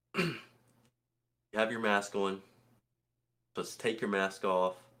you have your mask on. You're supposed to take your mask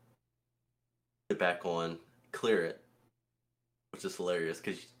off, put it back on, clear it, which is hilarious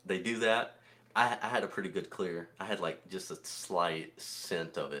because they do that. I had a pretty good clear. I had like just a slight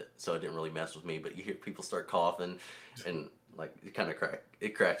scent of it, so it didn't really mess with me. But you hear people start coughing, and like it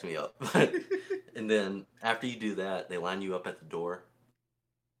cracks me up. And then after you do that, they line you up at the door.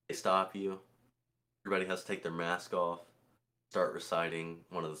 They stop you. Everybody has to take their mask off. Start reciting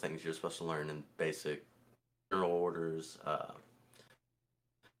one of the things you're supposed to learn in basic general orders,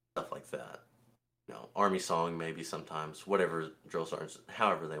 stuff like that. Army song maybe sometimes, whatever drill sergeants,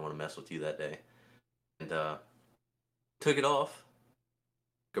 however they want to mess with you that day. And took it off,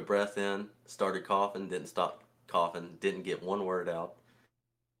 took a breath in, started coughing, didn't stop coughing, didn't get one word out.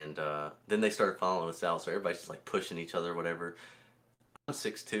 And then they started following us out, so everybody's just like pushing each other, whatever. I'm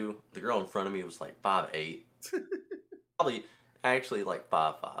 6'2". The girl in front of me was like 5'8". Probably actually like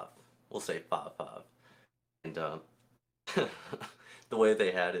 5'5". We'll say 5'5". And the way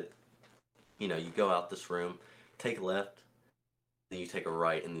they had it, you go out this room, take a left, then you take a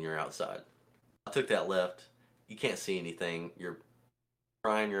right, and then you're outside. I took that left. You can't see anything. You're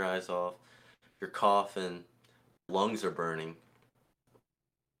crying your eyes off. You're coughing. Lungs are burning.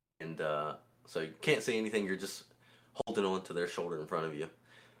 And so you can't see anything. You're just holding on to their shoulder in front of you.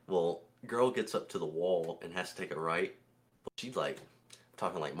 Well, girl gets up to the wall and has to take a right. But she's like,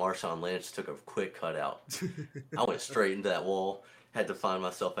 talking like Marshawn Lynch, took a quick cut out. I went straight into that wall. Had to find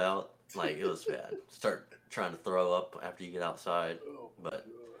myself out. Like, it was bad. Start trying to throw up after you get outside. But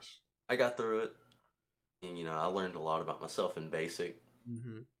I got through it. And, I learned a lot about myself in basic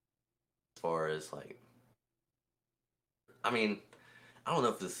Mm-hmm. as far as like, I mean, I don't know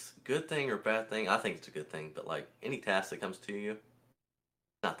if this is a good thing or bad thing. I think it's a good thing, but like any task that comes to you,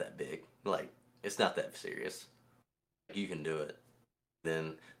 not that big. Like, it's not that serious. You can do it.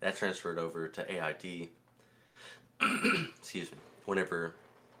 Then that transferred over to AIT. Excuse me. Whenever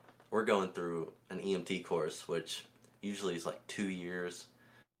we're going through an EMT course, which usually is like 2 years,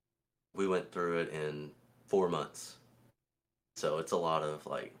 we went through it in 4 months. So it's a lot of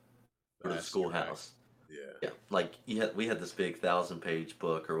like, go to the Fast track. schoolhouse. Yeah. Yeah, like we had this big 1,000-page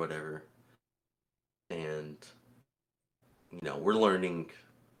book or whatever, and we're learning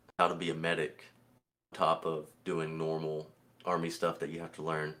how to be a medic on top of doing normal army stuff that you have to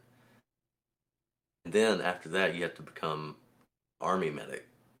learn. And then after that, you have to become army medic.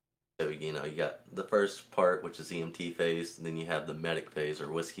 So, you got the first part, which is EMT phase, and then you have the medic phase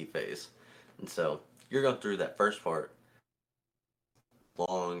or whiskey phase. And so you're going through that first part,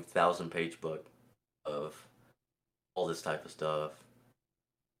 long 1,000-page book of all this type of stuff,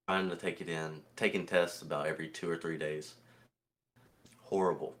 trying to take it in, taking tests about every 2 or 3 days.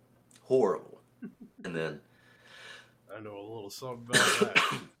 Horrible. Horrible. And then I know a little something about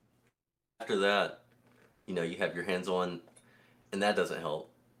that. after that, you have your hands on, and that doesn't help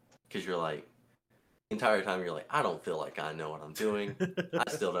because you're like, the entire time you're like, I don't feel like I know what I'm doing.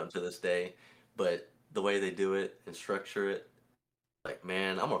 I still don't to this day. But the way they do it and structure it, like,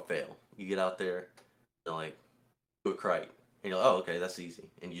 man, I'm gonna fail. You get out there, and like, do a crate, and you're like, oh, okay, that's easy,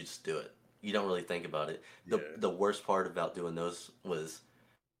 and you just do it. You don't really think about it. Yeah. The worst part about doing those was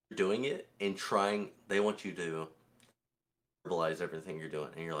doing it and trying. They want you to verbalize everything you're doing,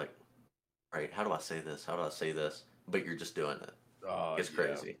 and you're like, right, how do I say this? How do I say this? But you're just doing it. It's Yeah.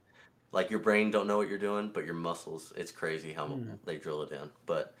 crazy. Like your brain don't know what you're doing, but your muscles, it's crazy how Mm. they drill it in.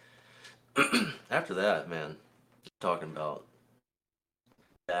 But after that, man, talking about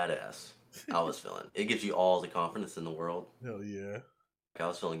badass, I was feeling. It gives you all the confidence in the world. Hell yeah. Like, I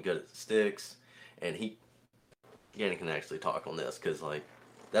was feeling good at the sticks, and Yanni can actually talk on this because like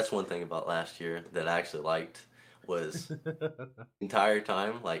that's one thing about last year that I actually liked was the entire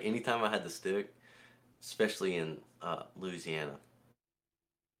time, like anytime I had the stick, especially in Louisiana,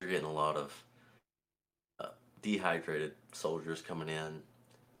 you're getting a lot of uh, dehydrated soldiers coming in,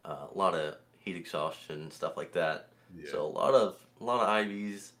 a lot of heat exhaustion, stuff like that. Yeah. So a lot of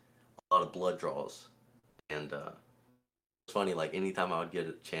IVs, a lot of blood draws, and it's funny. Like anytime I would get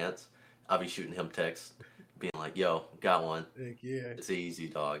a chance, I'd be shooting him texts, being like, "Yo, got one. Heck yeah. It's easy,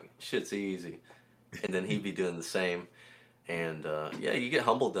 dog. Shit's easy." And then he'd be doing the same. And yeah, you get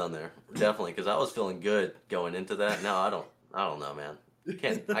humbled down there, definitely, because I was feeling good going into that. Now I don't know, man.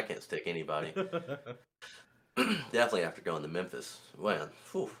 I can't stick anybody. Definitely after going to Memphis, man.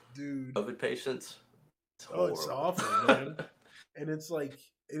 Whew, Dude. COVID patients. It's Oh, it's horrible. awful, man. And it's like,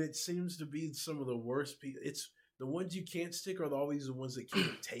 and it seems to be some of the worst people. It's the ones you can't stick are always the ones that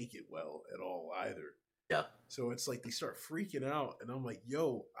can't take it well at all either. Yeah. So it's like they start freaking out, and I'm like,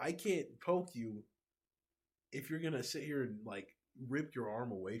 yo, I can't poke you if you're gonna sit here and like rip your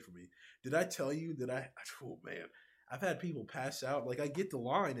arm away from me. Did I tell you that oh man, I've had people pass out. Like I get the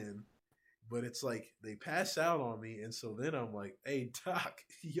line in, but it's like they pass out on me, and so then I'm like, hey doc,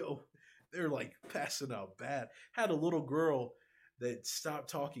 yo, they're like passing out bad. Had a little girl that stopped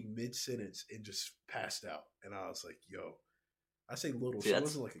talking mid sentence and just passed out, and I was like, yo. I say little. See, She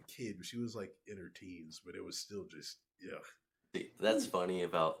wasn't like a kid, but she was like in her teens. But it was still just yeah. see, that's funny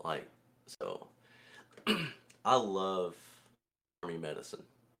about like so. I love army medicine.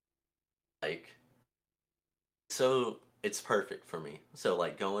 Like, so it's perfect for me. So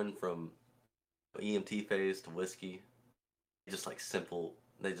like going from EMT phase to whiskey, just like simple.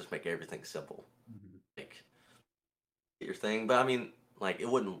 They just make everything simple. Mm-hmm. Like get your thing, but I mean, like it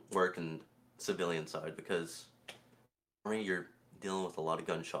wouldn't work in civilian side because army you're dealing with a lot of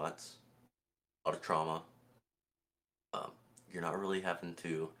gunshots, a lot of trauma. You're not really having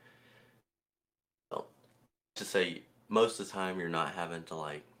to. Well, to say most of the time you're not having to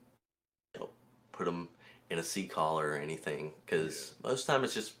like put them in a seat collar or anything because most of the time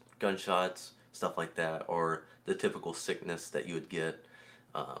it's just gunshots, stuff like that, or the typical sickness that you would get.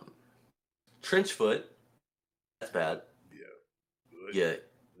 Trench foot, that's bad. Yeah. Good. Yeah.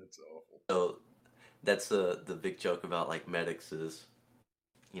 That's awful. So that's the big joke about like medics is,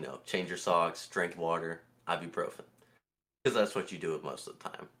 change your socks, drink water, ibuprofen, because that's what you do it most of the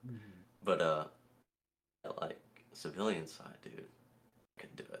time. Mm-hmm. But like civilian side, dude, I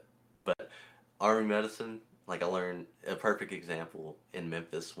couldn't do it. But army medicine, like I learned a perfect example in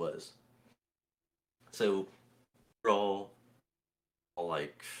Memphis was so we're all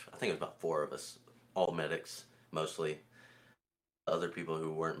like I think it was about four of us all medics mostly. Other people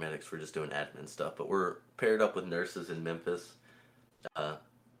who weren't medics were just doing admin stuff. But we're paired up with nurses in Memphis, uh,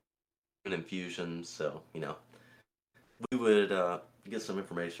 doing infusions. So we would get some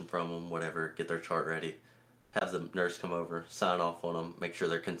information from them, whatever, get their chart ready, have the nurse come over, sign off on them, make sure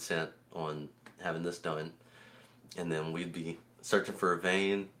their consent on having this done, and then we'd be searching for a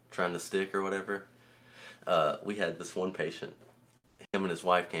vein, trying to stick or whatever. We had this one patient. Him and his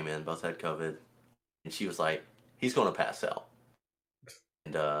wife came in, both had COVID, and she was like, "He's going to pass out."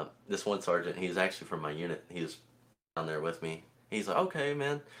 And this one sergeant, he was actually from my unit. He was down there with me. He's like, "Okay,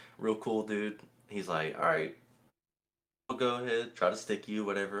 man, real cool dude." He's like, "All right, I'll go ahead, try to stick you,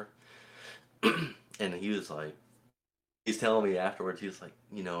 whatever." And he was like, he's telling me afterwards, he was like,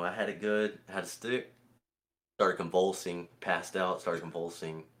 I had it good, I had a stick, started convulsing, passed out, started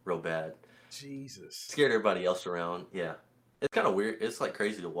convulsing real bad. Jesus. Scared everybody else around. Yeah. It's kind of weird. It's like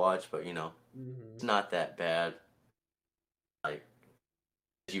crazy to watch, but it's not that bad, like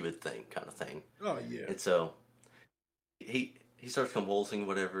as you would think, kind of thing. Oh yeah. And so he starts convulsing,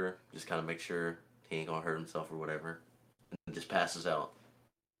 whatever, just kind of make sure he ain't gonna hurt himself or whatever, and just passes out.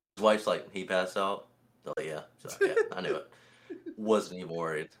 His wife's like, "He passed out." Oh yeah, so, yeah, I knew it. Wasn't even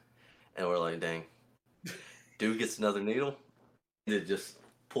worried, and we're like, "Dang." Dude gets another needle, and it just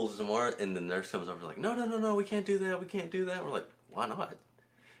pulls some more, and the nurse comes over like, "No, no, no, no, we can't do that. We can't do that." We're like, "Why not?"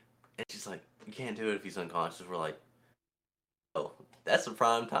 And she's like, "You can't do it if he's unconscious." We're like, "Oh, that's the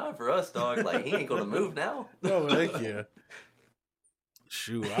prime time for us, dog. Like, he ain't gonna move now." No, heck yeah.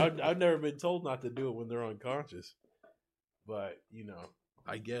 Shoot, I've never been told not to do it when they're unconscious, but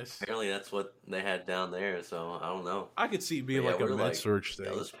I guess apparently that's what they had down there. So I don't know. I could see it being like a med surge thing.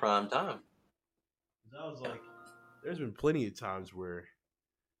 That was prime time. I was like, there's been plenty of times where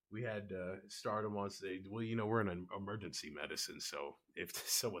we had to start them on stage. Well, we're in an emergency medicine, so if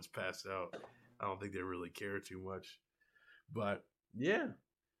someone's passed out, I don't think they really care too much. But yeah,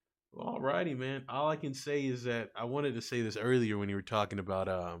 alrighty, man. All I can say is that I wanted to say this earlier when you were talking about,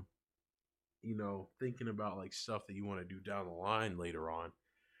 thinking about like stuff that you want to do down the line later on.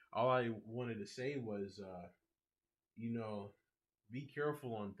 All I wanted to say was, be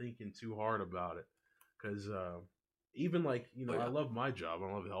careful on thinking too hard about it, because even like I love my job.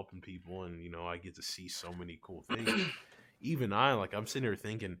 I love helping people, and I get to see so many cool things. Even I'm sitting here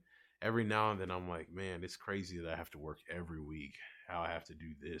thinking every now and then, I'm like, man, it's crazy that I have to work every week. How I have to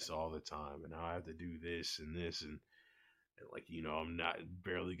do this all the time, and how I have to do this and this, and like I'm not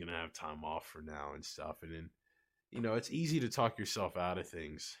barely gonna have time off for now and stuff. And then it's easy to talk yourself out of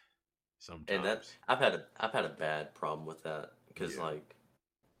things sometimes. And that I've had a bad problem with that, because like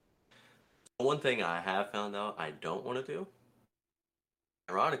one thing I have found out I don't want to do,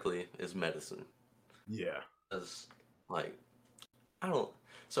 ironically, is medicine. Yeah. Because like I don't.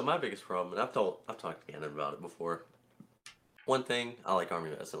 So my biggest problem, and I've talked to Gannon about it before. One thing I like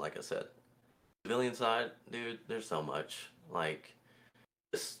Army medicine, like I said. Civilian side, dude, there's so much. Like,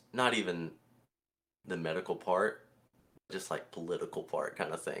 it's not even the medical part, just like political part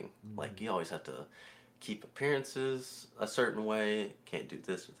kind of thing. Mm-hmm. Like, you always have to keep appearances a certain way, can't do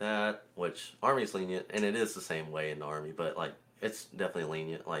this or that, which Army's lenient, and it is the same way in the Army, but like, it's definitely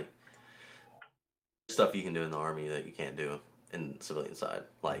lenient. Like, stuff you can do in the Army that you can't do in the civilian side.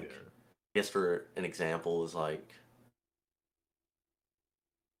 Like, I guess for an example is like,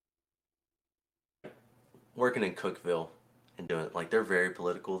 working in Cookeville and doing it, like, they're very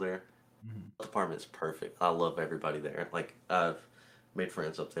political there. Mm-hmm. The department is perfect. I love everybody there. Like, I've made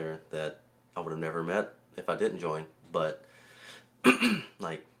friends up there that I would have never met if I didn't join. But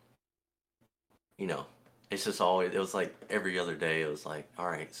like, it's just always, it was like every other day it was like, all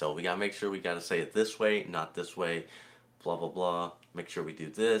right, so we gotta make sure we gotta say it this way, not this way, blah blah blah. Make sure we do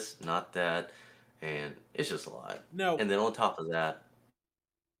this, not that, and it's just a lot. No. And then on top of that,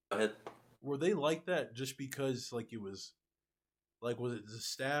 go ahead. Were they like that just because, like, it was, like, was it the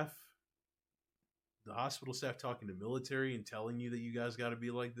staff, the hospital staff talking to military and telling you that you guys got to be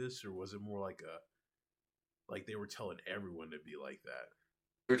like this? Or was it more like they were telling everyone to be like that?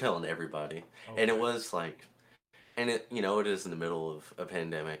 They were telling everybody. Okay. And it was like, and it, it is in the middle of a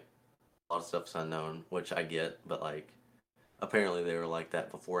pandemic. A lot of stuff's unknown, which I get, but like, apparently they were like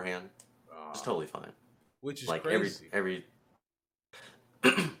that beforehand. It's totally fine. Which is like crazy. Every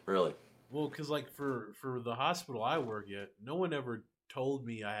really. Well, because like for the hospital I work at, no one ever told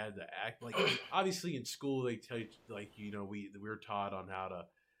me I had to act like. Obviously, in school they tell you, like, we're taught on how to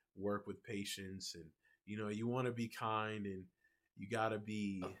work with patients, and you want to be kind, and you got to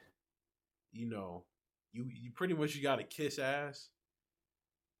be, you pretty much you got to kiss ass.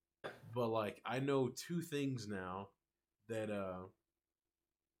 But like, I know two things now that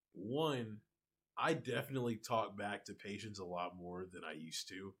one, I definitely talk back to patients a lot more than I used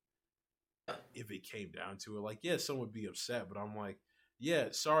to. If it came down to it, like, yeah, someone would be upset, but I'm like, yeah,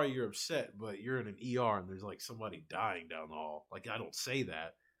 sorry you're upset, but you're in an ER and there's like somebody dying down the hall. Like, I don't say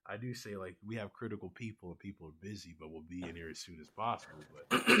that. I do say like we have critical people and people are busy, but we'll be in here as soon as possible.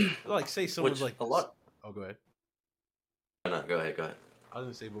 But like, say someone's Which like, a lot. oh, go ahead. No, go ahead. Go ahead. I was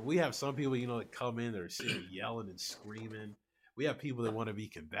gonna say, but we have some people, that come in that are sitting there yelling and screaming. We have people that want to be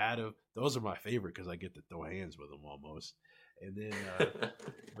combative. Those are my favorite because I get to throw hands with them almost. And then,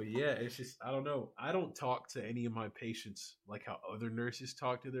 but yeah, it's just I don't know. I don't talk to any of my patients like how other nurses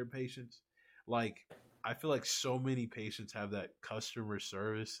talk to their patients. Like I feel like so many patients have that customer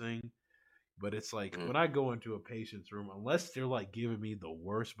service thing, but it's like Mhm. when I go into a patient's room, unless they're like giving me the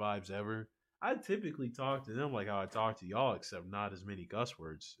worst vibes ever, I typically talk to them like how I talk to y'all, except not as many cuss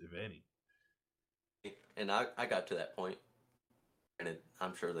words, if any. And I got to that point, and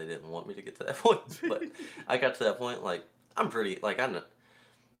I'm sure they didn't want me to get to that point, but I got to that point. Like I'm pretty like I'm not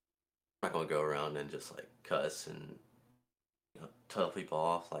gonna go around and just like cuss and tell people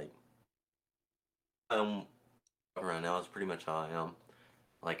off. Like around now is pretty much how I am.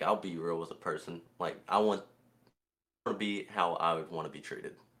 Like I'll be real with a person. Like I want to be how I would want to be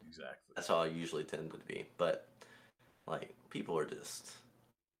treated. Exactly. That's how I usually tend to be. But like people are just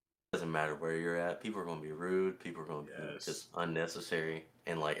doesn't matter where you're at. People are going to be rude. People are going to be Yes. just unnecessary,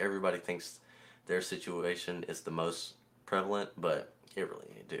 and like everybody thinks their situation is the most prevalent, but it really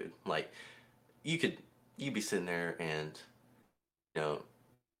ain't, dude. Like you could you be sitting there and you know,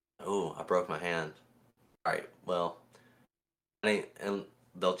 oh, I broke my hand. All right, well, and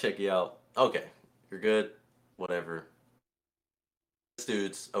they'll check you out. Okay, you're good. Whatever. This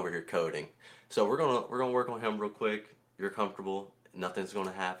dude's over here coding, so we're gonna work on him real quick. You're comfortable. Nothing's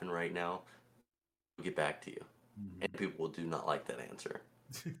gonna happen right now. We'll get back to you. And people do not like that answer.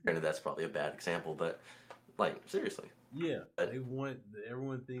 Granted, that's probably a bad example, but like seriously. Yeah, But they want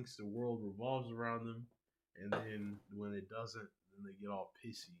everyone thinks the world revolves around them, and uh, then when it doesn't, then they get all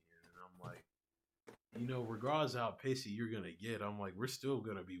pissy. And I'm like, regardless of how pissy you're gonna get, I'm like, we're still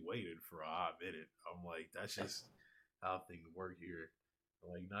gonna be waiting for a hot minute. I'm like, that's just how things work here.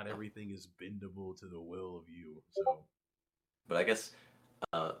 Like, not everything is bendable to the will of you. So, but I guess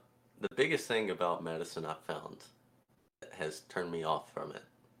uh, the biggest thing about medicine I found that has turned me off from it.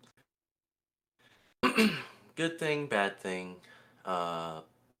 Good thing, bad thing. Uh,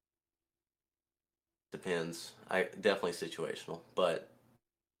 Depends. I definitely situational, but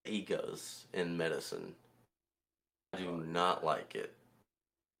egos in medicine. I do uh, not like it.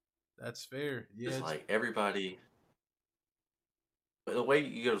 that's fair. Yeah, It's it's like everybody. The way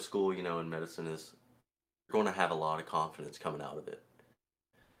you go to school, in medicine is you're going to have a lot of confidence coming out of it,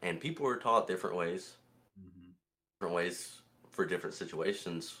 and people are taught different ways. mhm. Different ways for different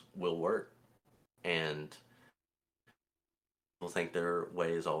situations will work, and people think their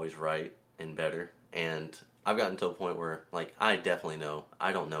way is always right and better. And I've gotten to a point where, like, I definitely know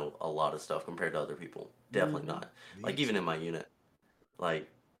I don't know a lot of stuff compared to other people. Definitely Mhm. not. Me Like even in too. my unit, like,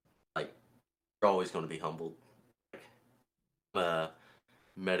 like you're always going to be humbled. Uh,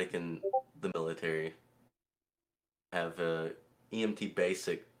 Medic in the military have a EMT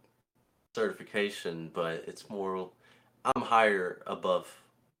basic certification, but it's more. I'm higher above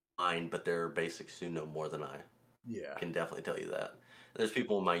mine, but their basics do know more than I Yeah. can definitely tell you that. There's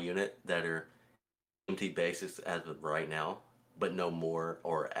people in my unit that are EMT basics as of right now, but no more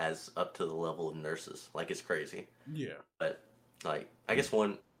or as up to the level of nurses. Like it's crazy. Yeah. But like I guess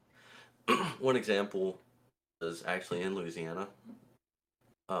one one example is actually in Louisiana.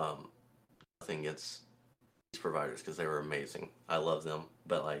 Um, Nothing against these providers because they were amazing. I love them,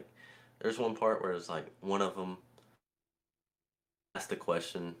 but like there's one part where it's like one of them asked the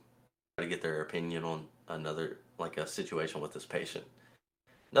question try to get their opinion on another like a situation with this patient.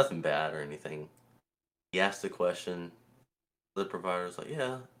 Nothing bad or anything. He asked the question. The provider's like,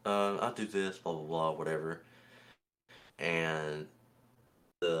 yeah, I'll do this, blah blah blah, whatever. And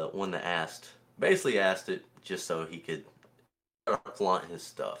the one that asked basically asked it just so he could flaunt his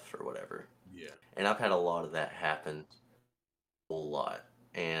stuff or whatever. Yeah. And I've had a lot of that happen, a lot,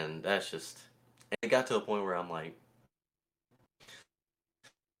 and that's just. And it got to a point where I'm like,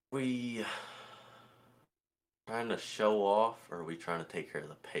 we trying to show off, or are we trying to take care of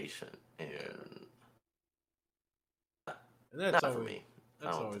the patient? Yeah. And And that's not for always me. I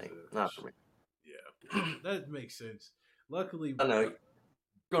that's don't always think. a Not for me. yeah. That makes sense. Luckily, I know you're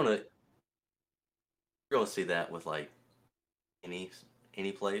gonna you're gonna see that with like any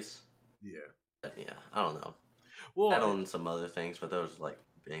any place. yeah. But yeah, I don't know. Well, Add on some other things, but those are like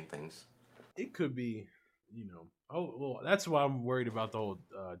big things. it could be. oh well, that's why I'm worried about the whole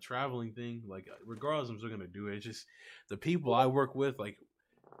traveling thing. Like, regardless of what I'm gonna do, it's just the people I work with. Like,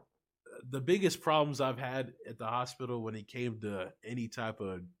 the biggest problems I've had at the hospital when it came to any type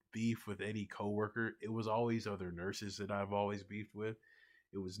of beef with any coworker, it was always other nurses that I've always beefed with.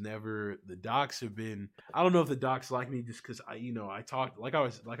 It was never the docs have been. I don't know if the docs like me just because I talked like I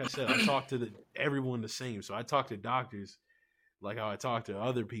said I talked to everyone the same. So I talk to doctors like how I talk to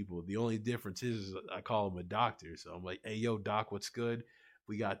other people. The only difference is I call them a doctor. So I'm like, hey, yo, doc, what's good?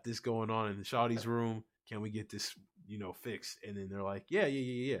 We got this going on in the Shawty's room. Can we get this, fixed? And then they're like, yeah.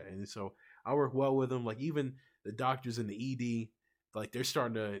 And so I work well with them. Like, even the doctors in the ED, like, they're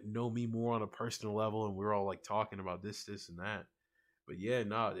starting to know me more on a personal level. And we're all like talking about this, and that. But yeah,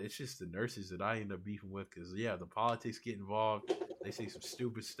 no, it's just the nurses that I end up beefing with because, yeah, the politics get involved. They say some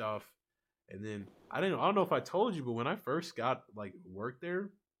stupid stuff. And then I don't know if I told you, but when I first got like work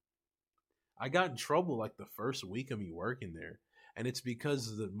there, I got in trouble like the first week of me working there, and it's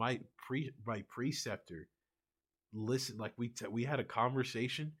because my preceptor listened. Like, we had a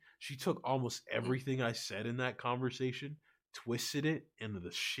conversation. She took almost everything I said in that conversation, twisted it into the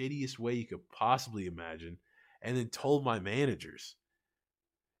shittiest way you could possibly imagine, and then told my managers.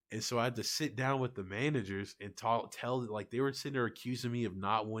 And so I had to sit down with the managers and tell, like, they were sitting there accusing me of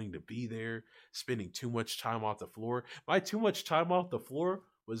not wanting to be there, spending too much time off the floor. My too much time off the floor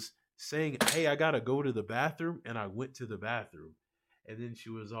was saying, hey, I got to go to the bathroom. And I went to the bathroom. And then she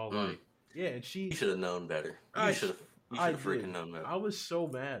was all like, yeah. And you should have known better. You should have freaking known better. I was so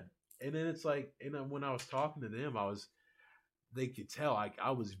mad. And then it's like, and when I was talking to them, they could tell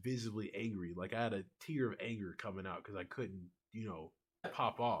I was visibly angry. Like, I had a tear of anger coming out because I couldn't,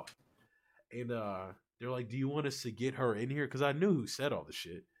 pop off. And they're like, do you want us to get her in here? Because I knew who said all the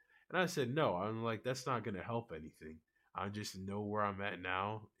shit. And I said, no. I'm like, that's not going to help anything. I just know where I'm at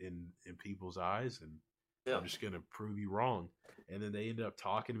now in people's eyes, and I'm just going to prove you wrong. And then they ended up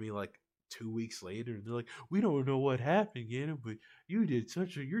talking to me like 2 weeks later, and they're like, we don't know what happened, Gannon, but you're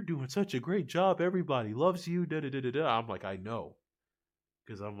doing such a great job. Everybody loves you. Da da da da da. I'm like, I know.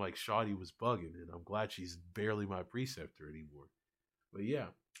 Because I'm like, Shawty was bugging, and I'm glad she's barely my preceptor anymore. But yeah,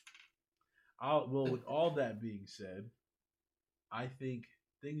 with all that being said, I think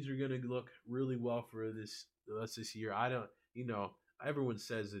things are going to look really well for this year. I don't, everyone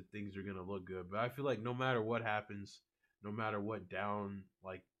says that things are going to look good, but I feel like no matter what happens, no matter what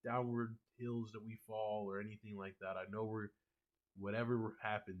downward hills that we fall or anything like that, I know whatever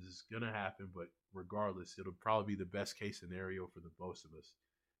happens is going to happen, but regardless, it'll probably be the best case scenario for the both of us.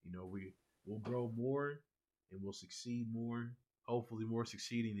 We'll grow more and we'll succeed more. Hopefully more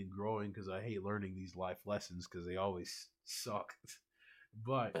succeeding and growing, because I hate learning these life lessons because they always suck.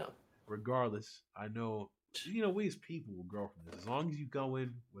 But regardless, I know, we as people will grow from this. As long as you go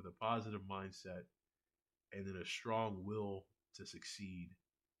in with a positive mindset and then a strong will to succeed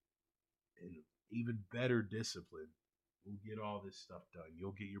and even better discipline, we'll get all this stuff done.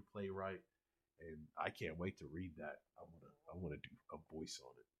 You'll get your play right, and I can't wait to read that. I want to do a voice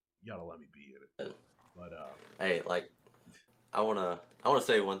on it. You gotta let me be in it. But hey, like, I wanna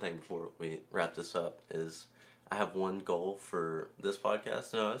say one thing before we wrap this up. Is I have one goal for this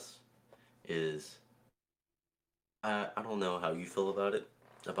podcast, Noahs, is I don't know how you feel about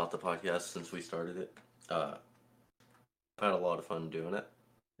the podcast since we started it. I've had a lot of fun doing it.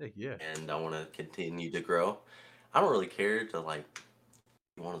 Heck yeah. And I want to continue to grow. I don't really care to like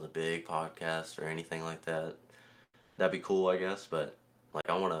be one of the big podcasts or anything like that. That'd be cool, I guess, but like,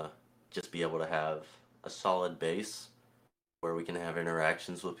 I want to just be able to have a solid base where we can have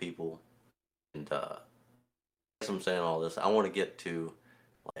interactions with people. And as I'm saying all this, I want to get to,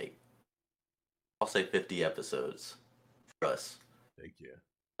 like, I'll say 50 episodes for us. Thank you.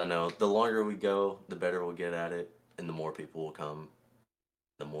 I know the longer we go, the better we'll get at it, and the more people will come,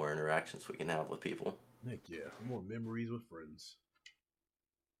 the more interactions we can have with people. Heck yeah. More memories with friends.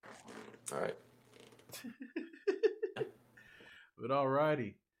 All right. But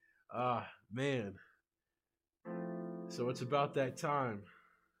alrighty. Man. So it's about that time.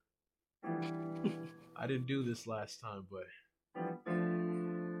 I didn't do this last time, but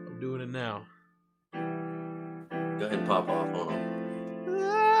I'm doing it now. Go ahead and pop off on them.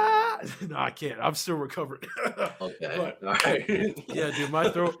 No, I can't. I'm still recovering. Okay. But, all right. Yeah, dude, my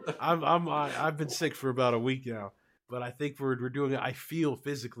throat. I've been sick for about a week now, but I think we're doing it. I feel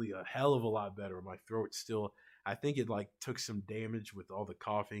physically a hell of a lot better. My throat still. I think it like took some damage with all the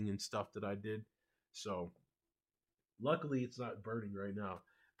coughing and stuff that I did. So luckily it's not burning right now.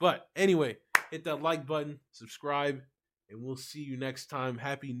 But anyway, hit that like button, subscribe, and we'll see you next time.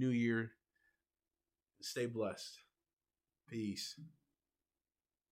 Happy New Year. Stay blessed. Peace.